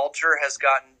barbering culture has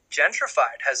gotten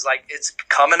gentrified, it's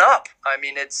coming up. I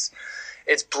mean, it's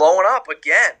blowing up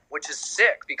again, which is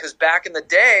sick, because back in the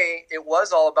day, it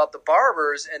was all about the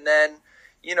barbers, and then,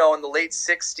 in the late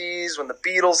 60s, when the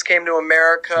Beatles came to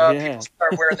America, people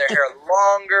started wearing their hair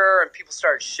longer, and people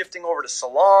started shifting over to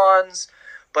salons.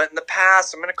 But in the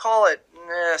past, I'm going to call it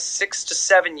 6 to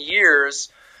 7 years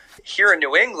here in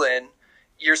New England,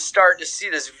 you're starting to see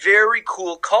this very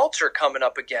cool culture coming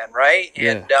up again, right?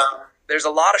 Yeah. And there's a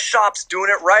lot of shops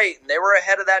doing it right, and they were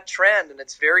ahead of that trend, and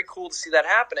it's very cool to see that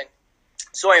happening.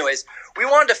 So anyways, we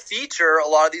wanted to feature a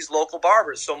lot of these local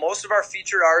barbers. So most of our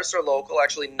featured artists are local.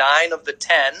 Actually, 9 of the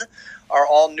 10 are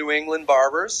all New England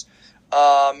barbers.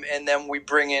 And then we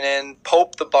bring in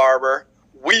Pope the Barber.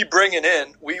 We bring it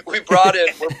in. We brought in.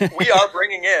 We are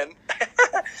bringing in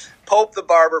Pope the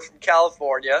Barber from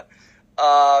California.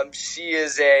 She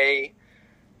is a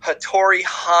Hattori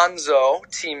Hanzo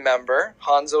team member,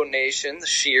 Hanzo Nation, the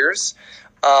Shears.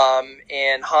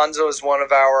 And Hanzo is one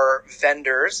of our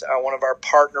vendors, one of our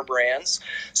partner brands.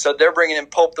 So they're bringing in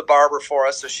Pope the Barber for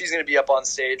us. So she's going to be up on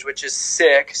stage, which is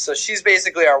sick. So she's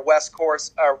basically our West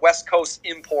Coast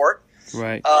import.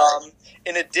 Right.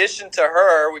 In addition to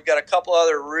her, we've got a couple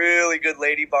other really good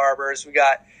lady barbers. We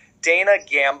got Dana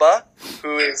Gamba,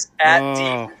 who is at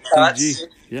DG Cuts. DG.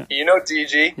 Yeah. You know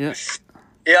DG. Yeah.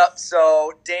 Yep,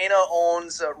 so Dana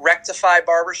owns Rectify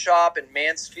Barbershop in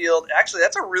Mansfield. Actually,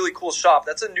 that's a really cool shop.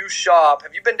 That's a new shop.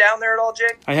 Have you been down there at all,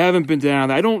 Jake? I haven't been down.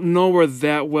 I don't know where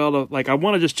that well. I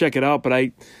want to just check it out, but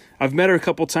I I've met her a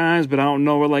couple times, but I don't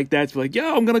know her like that. She's like,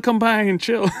 yo, I'm gonna come by and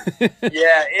chill.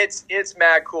 Yeah, it's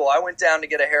mad cool. I went down to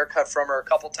get a haircut from her a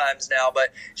couple times now, but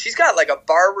she's got like a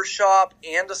barber shop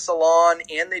and a salon,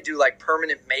 and they do like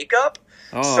permanent makeup.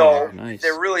 Oh, so nice.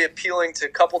 They're really appealing to a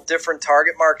couple different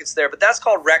target markets there. But that's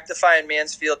called Rectify in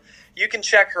Mansfield. You can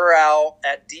check her out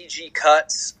at DG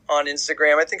Cuts on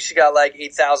Instagram. I think she got like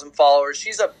 8,000 followers.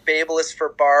 She's a Babelist for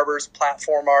Barbers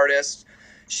platform artist.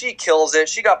 She kills it.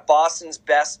 She got Boston's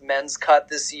best men's cut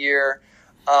this year.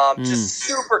 Just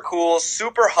super cool,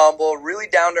 super humble, really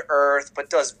down to earth, but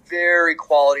does very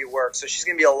quality work. So she's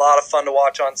going to be a lot of fun to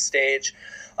watch on stage.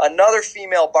 Another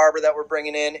female barber that we're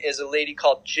bringing in is a lady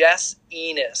called Jess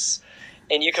Enos.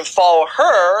 And you can follow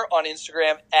her on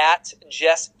Instagram at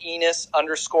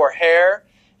JessEnos_hair.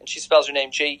 And she spells her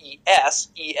name Jessenis.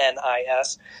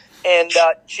 And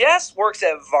Jess works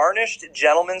at Varnished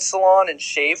Gentleman's Salon and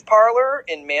Shave Parlor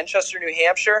in Manchester, New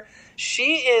Hampshire.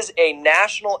 She is a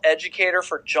national educator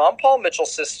for John Paul Mitchell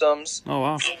Systems. Oh,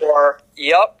 wow.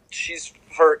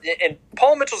 And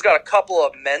Paul Mitchell's got a couple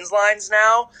of men's lines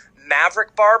now.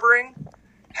 Maverick Barbering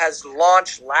has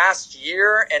launched last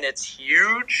year, and it's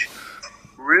huge.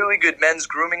 Really good men's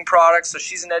grooming products. So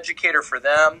she's an educator for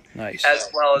them. Nice. As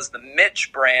well as the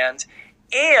Mitch brand.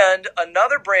 And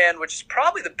another brand, which is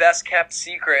probably the best kept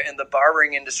secret in the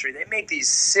barbering industry. They make these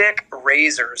sick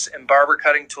razors and barber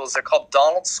cutting tools. They're called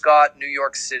Donald Scott New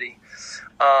York City.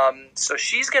 So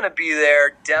she's going to be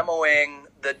there demoing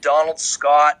the Donald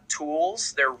Scott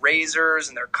tools, their razors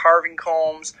and their carving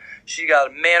combs. She got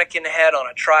a mannequin head on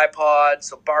a tripod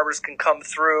so barbers can come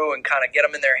through and kind of get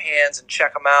them in their hands and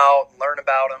check them out and learn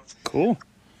about them. Cool.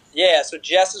 Yeah, so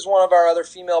Jess is one of our other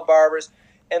female barbers.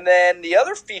 And then the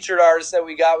other featured artist that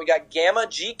we got Gamma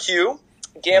GQ.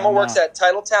 Gamma works at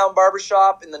Titletown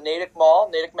Barbershop in the Natick Mall,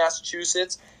 Natick,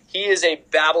 Massachusetts. He is a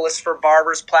Babelist for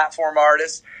Barbers platform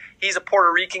artist. He's a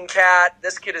Puerto Rican cat.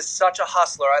 This kid is such a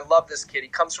hustler. I love this kid. He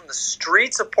comes from the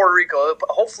streets of Puerto Rico.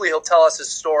 Hopefully he'll tell us his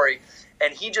story.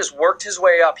 And he just worked his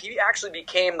way up. He actually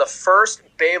became the first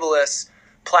Babelist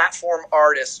platform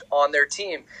artist on their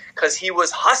team because he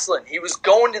was hustling. He was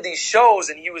going to these shows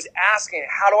and he was asking,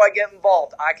 how do I get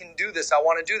involved? I can do this. I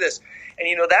want to do this. And,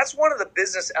 that's one of the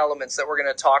business elements that we're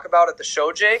going to talk about at the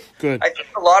show, Jake. Good. I think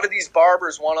a lot of these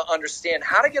barbers want to understand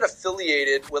how to get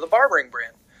affiliated with a barbering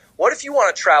brand. What if you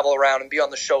want to travel around and be on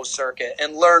the show circuit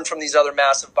and learn from these other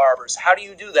massive barbers? How do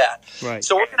you do that? Right.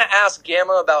 So we're going to ask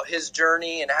Gamma about his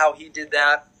journey and how he did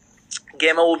that.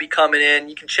 Gamma will be coming in.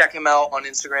 You can check him out on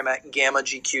Instagram at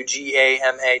GammaGQ,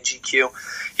 GAMAGQ.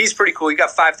 He's pretty cool. He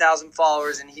got 5,000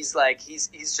 followers, and he's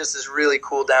just this really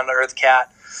cool, down-to-earth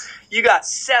cat. You got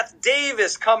Seth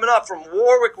Davis coming up from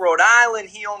Warwick, Rhode Island.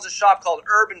 He owns a shop called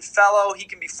Urban Fellow. He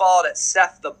can be followed at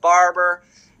Seth the Barber.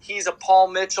 He's a Paul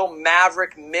Mitchell,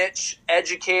 Maverick Mitch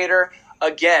educator.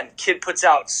 Again, kid puts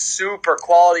out super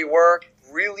quality work.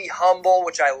 Really humble,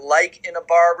 which I like in a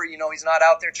barber. He's not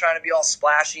out there trying to be all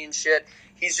splashy and shit.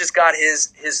 He's just got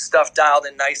his stuff dialed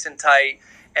in nice and tight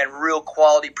and real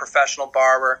quality professional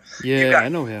barber. Yeah, I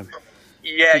know him.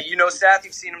 Yeah, Seth,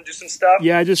 you've seen him do some stuff?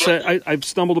 Yeah, I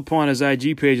stumbled upon his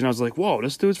IG page and I was like, whoa,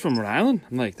 this dude's from Rhode Island?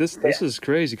 I'm like, this is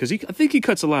crazy. Because I think he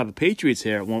cuts a lot of the Patriots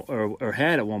hair or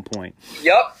had at one point.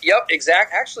 Yep,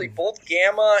 exact. Actually, both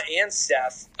Gamma and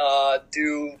Seth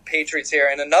do Patriots hair.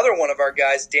 And another one of our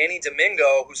guys, Danny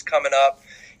Domingo, who's coming up,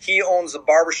 he owns the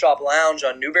Barbershop Lounge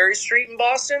on Newbury Street in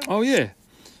Boston. Oh, yeah.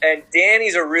 And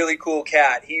Danny's a really cool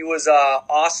cat. He was a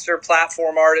Oster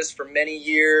platform artist for many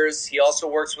years. He also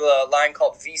works with a line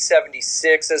called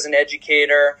V76 as an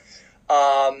educator.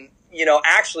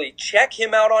 Actually, check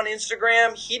him out on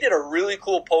Instagram. He did a really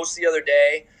cool post the other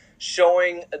day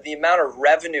showing the amount of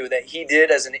revenue that he did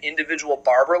as an individual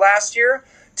barber last year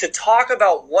to talk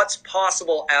about what's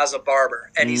possible as a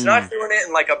barber. And he's not doing it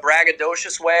in like a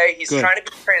braggadocious way. He's trying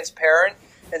to be transparent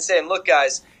and saying, look,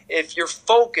 guys, if you're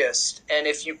focused and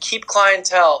if you keep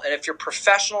clientele and if you're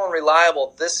professional and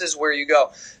reliable, this is where you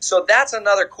go. So that's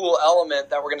another cool element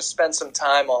that we're going to spend some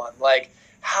time on. Like,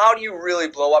 how do you really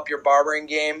blow up your barbering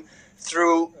game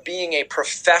through being a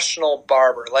professional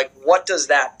barber? Like, what does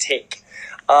that take?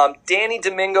 Danny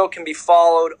Domingo can be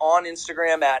followed on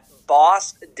Instagram at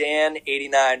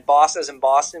BossDan89. Boss as in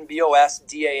Boston,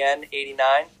 BOSDAN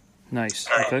 89. Nice.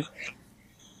 Okay.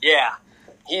 Yeah.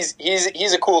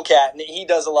 He's a cool cat, and he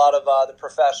does a lot of the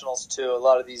professionals too. A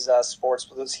lot of these sports.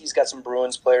 He's got some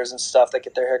Bruins players and stuff that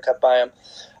get their hair cut by him.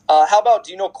 How about?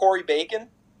 Do you know Corey Bacon?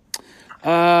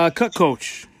 Cut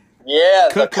coach. Yeah,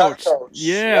 cut coach. Yep.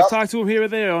 Yeah, I've talked to him here or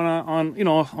there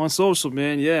on social,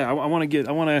 man. Yeah, I want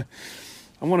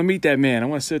to meet that man. I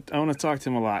want to talk to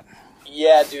him a lot.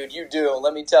 Yeah, dude, you do.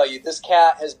 Let me tell you, this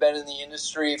cat has been in the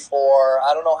industry for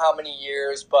I don't know how many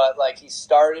years, but like he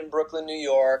started in Brooklyn, New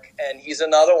York, and he's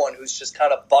another one who's just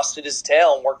kind of busted his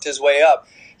tail and worked his way up.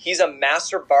 He's a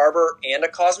master barber and a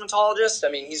cosmetologist.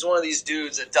 I mean, he's one of these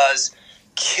dudes that does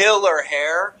killer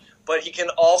hair, but he can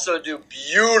also do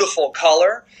beautiful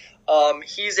color.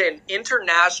 He's an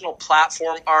international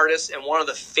platform artist and one of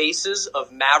the faces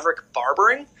of Maverick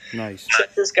Barbering. Nice.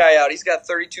 Check this guy out. He's got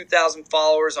 32,000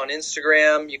 followers on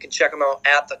Instagram. You can check him out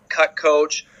at The Cut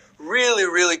Coach. Really,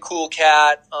 really cool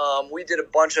cat. We did a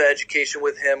bunch of education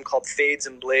with him called Fades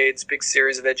and Blades, big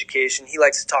series of education. He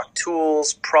likes to talk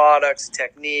tools, products,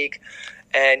 technique.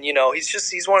 And, you know,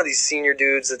 he's one of these senior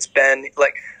dudes that's been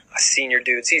like senior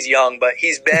dudes. He's young, but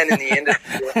he's been in the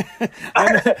industry.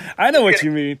 I know what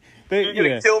you mean. He's going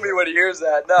to kill me when he hears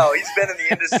that. No, he's been in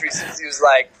the industry since he was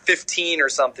like 15 or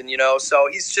something, you know. So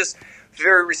he's just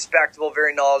very respectable,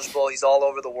 very knowledgeable. He's all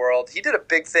over the world. He did a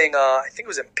big thing, I think it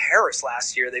was in Paris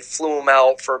last year. They flew him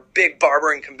out for a big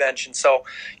barbering convention. So,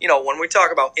 you know, when we talk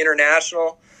about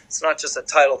international, it's not just a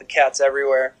title. The cat's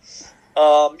everywhere.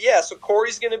 So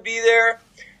Corey's going to be there.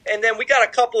 And then we got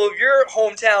a couple of your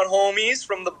hometown homies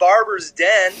from the Barber's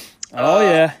Den. Oh,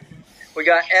 yeah. We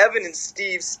got Evan and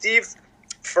Steve. Steve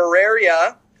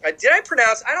Ferreira. I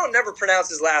don't never pronounce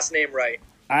his last name right.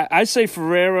 I say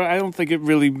Ferreira. I don't think it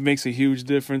really makes a huge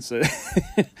difference. Steve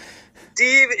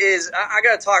is, I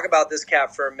got to talk about this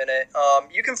cat for a minute.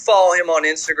 You can follow him on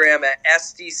Instagram at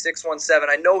SD617.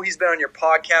 I know he's been on your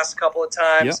podcast a couple of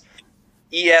times.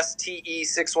 Yep.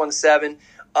 ESTE617.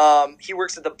 He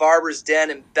works at the Barber's Den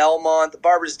in Belmont. The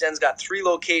Barber's Den's got 3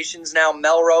 locations now: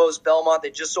 Melrose, Belmont. They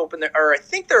just opened I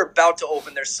think they're about to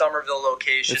open their Somerville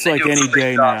location. It's like any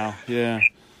day now, yeah.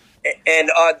 And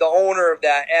the owner of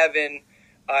that, Evan,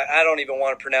 I don't even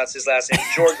want to pronounce his last name,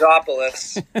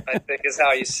 Georgopoulos, I think is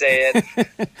how you say it.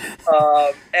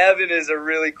 Evan is a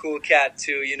really cool cat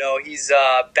too. You know, he's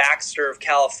Baxter of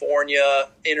California,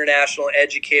 international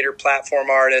educator, platform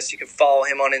artist. You can follow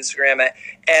him on Instagram at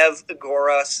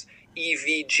Evgoras,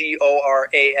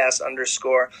 EVGORAS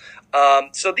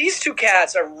 _. So these two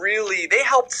cats they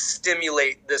helped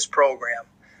stimulate this program.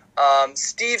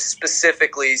 Steve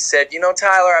specifically said, you know,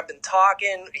 Tyler, I've been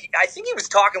talking. I think he was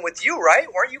talking with you, right?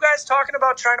 Weren't you guys talking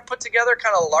about trying to put together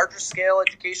kind of a larger scale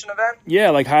education event?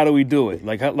 Yeah, like how do we do it?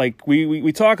 Like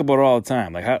we talk about it all the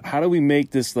time. Like how do we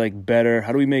make this like better?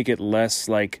 How do we make it less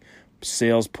like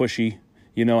sales pushy?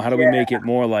 You know, how do we make it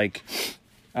more like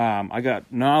I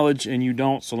got knowledge and you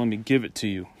don't, so let me give it to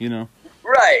you, you know?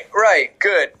 Right.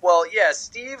 Good. Well, yeah,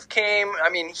 Steve came. I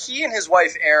mean, he and his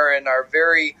wife, Erin, are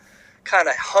very kind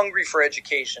of hungry for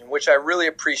education, which I really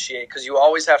appreciate because you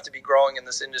always have to be growing in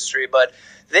this industry. But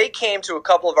they came to a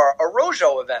couple of our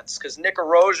Arrojo events because Nick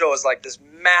Arrojo is like this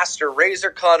master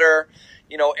razor cutter.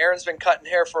 You know, Erin's been cutting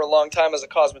hair for a long time as a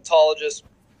cosmetologist.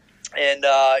 And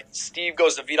Steve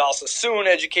goes to Vidal Sassoon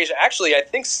education. Actually, I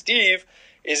think Steve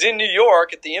is in New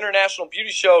York at the International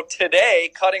Beauty Show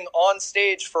today, cutting on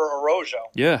stage for Arrojo.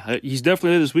 Yeah, he's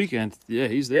definitely there this weekend. Yeah,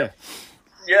 he's there.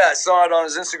 Yeah, I saw it on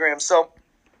his Instagram. So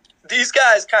these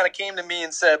guys kind of came to me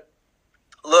and said,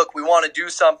 look, we want to do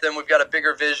something. We've got a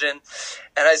bigger vision.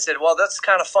 And I said, well, that's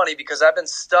kind of funny because I've been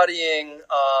studying,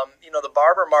 the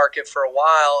barber market for a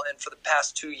while. And for the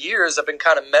past 2 years, I've been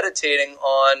kind of meditating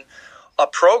on a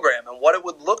program and what it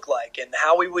would look like and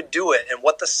how we would do it and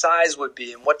what the size would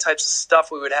be and what types of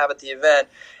stuff we would have at the event.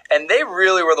 And they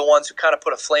really were the ones who kind of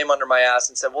put a flame under my ass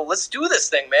and said, well, let's do this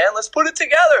thing, man. Let's put it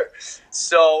together.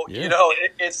 So,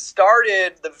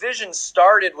 the vision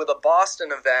started with a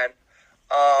Boston event.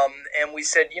 And we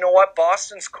said, you know what,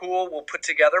 Boston's cool. We'll put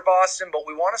together Boston, but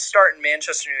we want to start in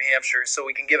Manchester, New Hampshire so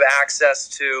we can give access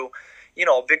to,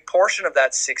 a big portion of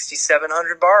that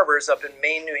 6,700 barbers up in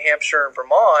Maine, New Hampshire, and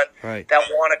Vermont that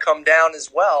want to come down as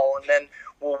well. And then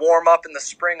we'll warm up in the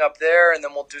spring up there, and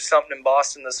then we'll do something in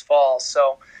Boston this fall.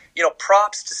 So,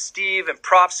 props to Steve and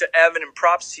props to Evan and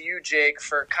props to you, Jake,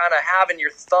 for kind of having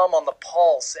your thumb on the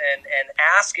pulse and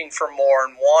asking for more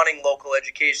and wanting local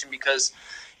education because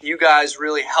you guys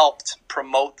really helped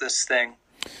promote this thing.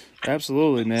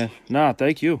 Absolutely, man. Nah,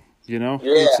 thank you. Yeah.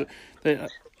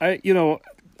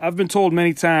 I've been told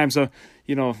many times,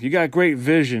 you got great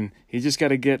vision. You just got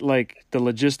to get like the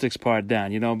logistics part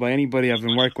down, by anybody I've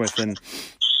been working with. And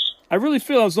I really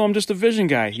feel as though I'm just a vision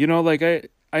guy, like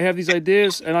I have these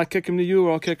ideas and I'll kick them to you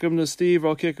or I'll kick them to Steve or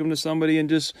I'll kick them to somebody and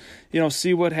just,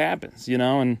 see what happens,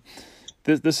 and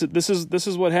this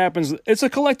is what happens. It's a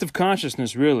collective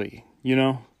consciousness, really,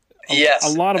 Yes,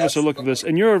 a lot of us are absolutely. looking for this,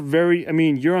 and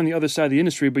you're on the other side of the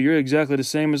industry, but you're exactly the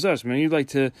same as us, man. You like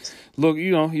to look,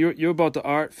 you're about the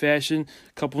art, fashion,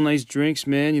 couple nice drinks,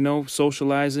 man.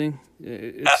 socializing.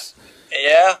 It's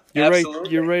Yeah, You're right.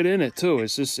 absolutely. You're right in it too.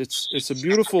 It's just it's a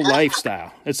beautiful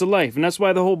lifestyle. It's a life, and that's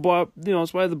why the whole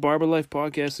that's why the Barber Life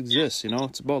podcast exists.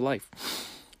 It's about life.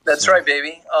 That's right,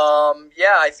 baby.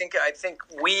 Yeah, I think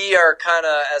we are kind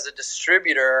of, as a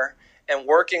distributor and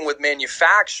working with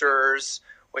manufacturers,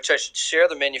 which I should share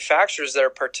the manufacturers that are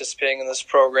participating in this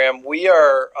program. We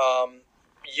are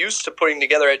used to putting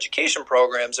together education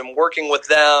programs and working with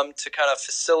them to kind of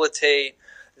facilitate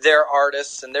their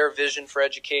artists and their vision for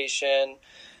education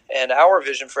and our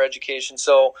vision for education.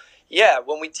 So, yeah,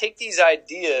 when we take these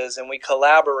ideas and we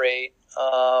collaborate,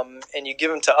 and you give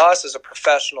them to us as a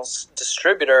professional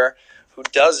distributor who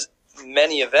does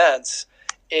many events,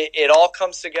 it all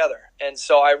comes together. And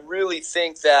so I really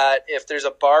think that if there's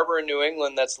a barber in New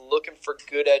England that's looking for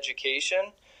good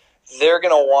education, they're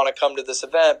going to want to come to this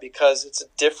event because it's a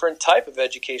different type of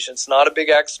education. It's not a big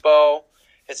expo.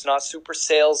 It's not super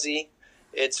salesy.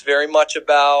 It's very much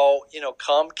about,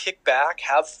 come, kick back,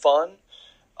 have fun.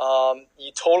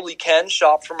 You totally can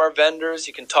shop from our vendors.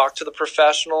 You can talk to the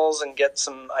professionals and get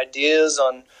some ideas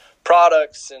on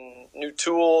products and new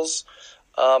tools.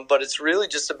 But it's really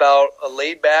just about a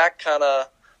laid-back, kind of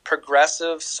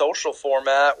progressive social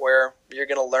format where you're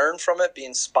going to learn from it, be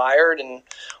inspired, and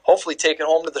hopefully take it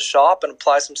home to the shop and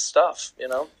apply some stuff,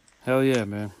 Hell yeah,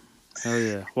 man. Hell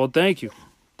yeah. Well, thank you.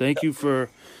 Thank you for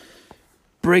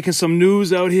breaking some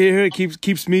news out here. It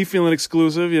keeps me feeling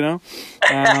exclusive, and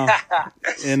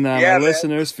my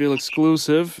listeners feel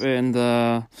exclusive. And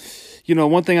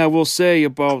one thing I will say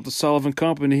about the Sullivan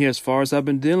Company, as far as I've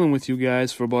been dealing with you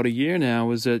guys for about a year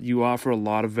now, is that you offer a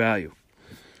lot of value.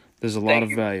 There's a lot of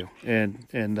value,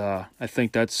 and I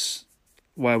think that's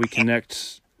why we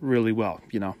connect really well.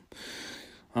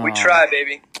 We try,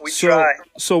 baby. We try.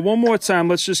 So one more time,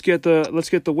 let's get the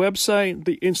website,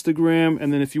 the Instagram,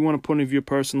 and then if you want to put any of your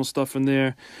personal stuff in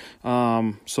there,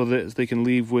 so that they can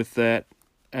leave with that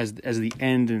as the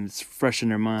end and it's fresh in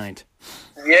their mind.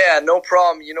 Yeah, no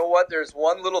problem. You know what? There's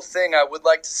one little thing I would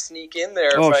like to sneak in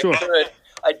there if I could.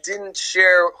 I didn't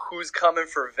share who's coming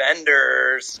for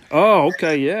vendors. Oh,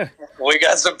 okay, yeah. We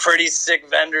got some pretty sick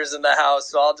vendors in the house,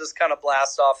 so I'll just kind of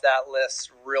blast off that list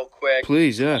real quick.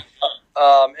 Please, yeah.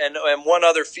 And one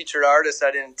other featured artist I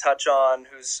didn't touch on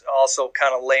who's also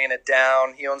kind of laying it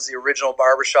down. He owns the Original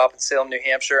Barbershop in Salem, New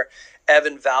Hampshire,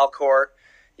 Evan Valcourt.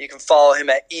 You can follow him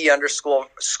at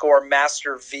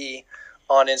E_Master V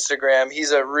on Instagram.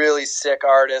 He's a really sick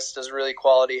artist, does really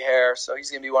quality hair, so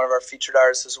he's going to be one of our featured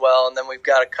artists as well. And then we've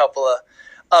got a couple of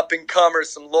up-and-comers,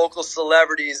 some local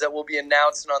celebrities that we'll be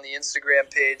announcing on the Instagram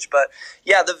page. But,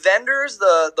 yeah, the vendors,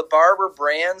 the barber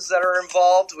brands that are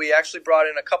involved, we actually brought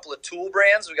in a couple of tool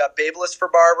brands. We got Babyliss for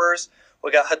barbers.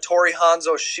 We got Hattori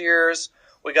Hanzo Shears.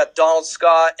 We got Donald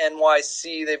Scott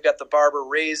NYC. They've got the barber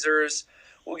razors.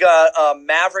 We got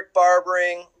Maverick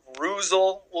Barbering.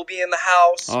 Ruzel will be in the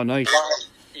house. Oh, nice.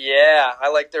 Yeah, I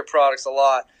like their products a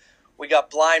lot. We got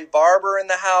Blind Barber in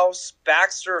the house,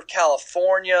 Baxter of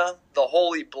California, The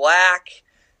Holy Black,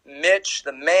 Mitch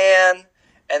the Man,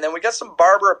 and then we got some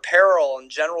barber apparel and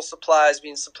general supplies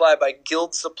being supplied by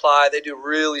Guild Supply. They do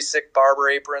really sick barber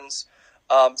aprons.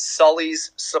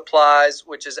 Sully's Supplies,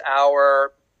 which is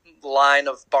our line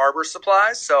of barber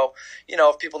supplies. So,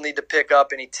 if people need to pick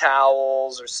up any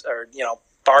towels or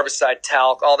barbicide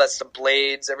talc, all that's the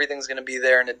blades, everything's going to be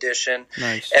there in addition.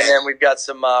 Nice. And then we've got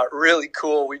some really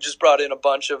cool, we just brought in a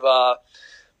bunch of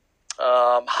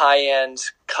high-end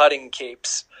cutting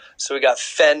capes. So we got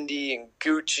Fendi and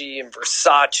Gucci and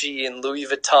Versace and Louis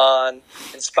Vuitton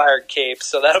inspired capes.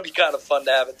 So that'll be kind of fun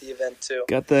to have at the event too.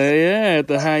 Got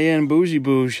the high-end bougie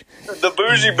bouge. The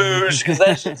bougie bouge, because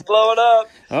that shit's blowing up.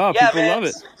 Oh, yeah, people love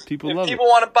it. If people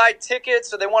want to buy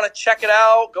tickets or they want to check it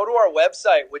out, go to our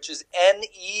website, which is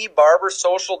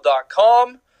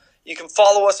nebarbersocial.com. You can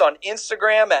follow us on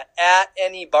Instagram at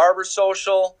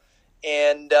nebarbersocial.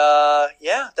 And,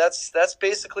 that's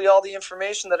basically all the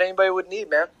information that anybody would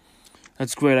need, man.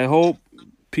 That's great. I hope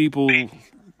people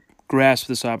grasp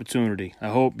this opportunity. I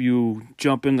hope you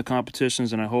jump in the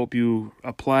competitions, and I hope you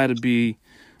apply to be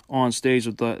on stage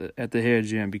at the hair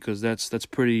gym, because that's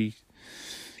pretty.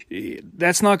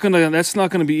 That's not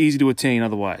gonna be easy to attain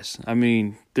otherwise. I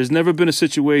mean, there's never been a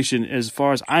situation, as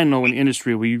far as I know, in the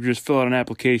industry where you just fill out an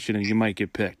application and you might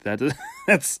get picked. That's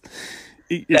right.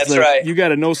 You got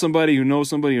to know somebody who knows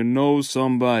somebody who knows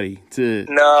somebody to.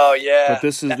 No, yeah. But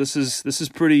this is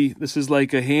pretty. This is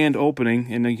like a hand opening,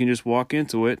 and then you can just walk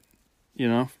into it.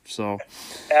 So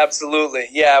Absolutely.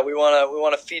 Yeah, we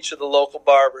want to feature the local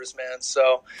barbers, man.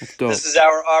 So this is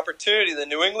our opportunity, the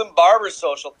New England Barber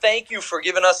Social. Thank you for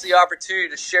giving us the opportunity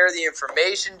to share the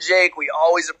information, Jake. We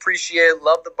always appreciate it.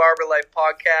 Love the Barber Life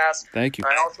podcast. Thank you.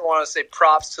 I also want to say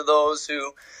props to those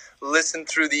who listen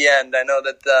through the end. I know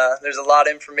that there's a lot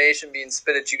of information being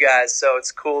spit at you guys, so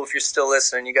it's cool if you're still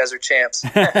listening. You guys are champs.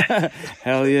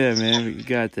 Hell yeah, man. You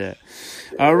got that.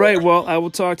 All right, well, I will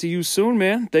talk to you soon,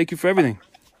 man. Thank you for everything.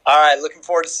 All right, looking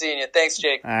forward to seeing you. Thanks,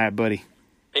 Jake. All right, buddy.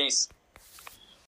 Peace.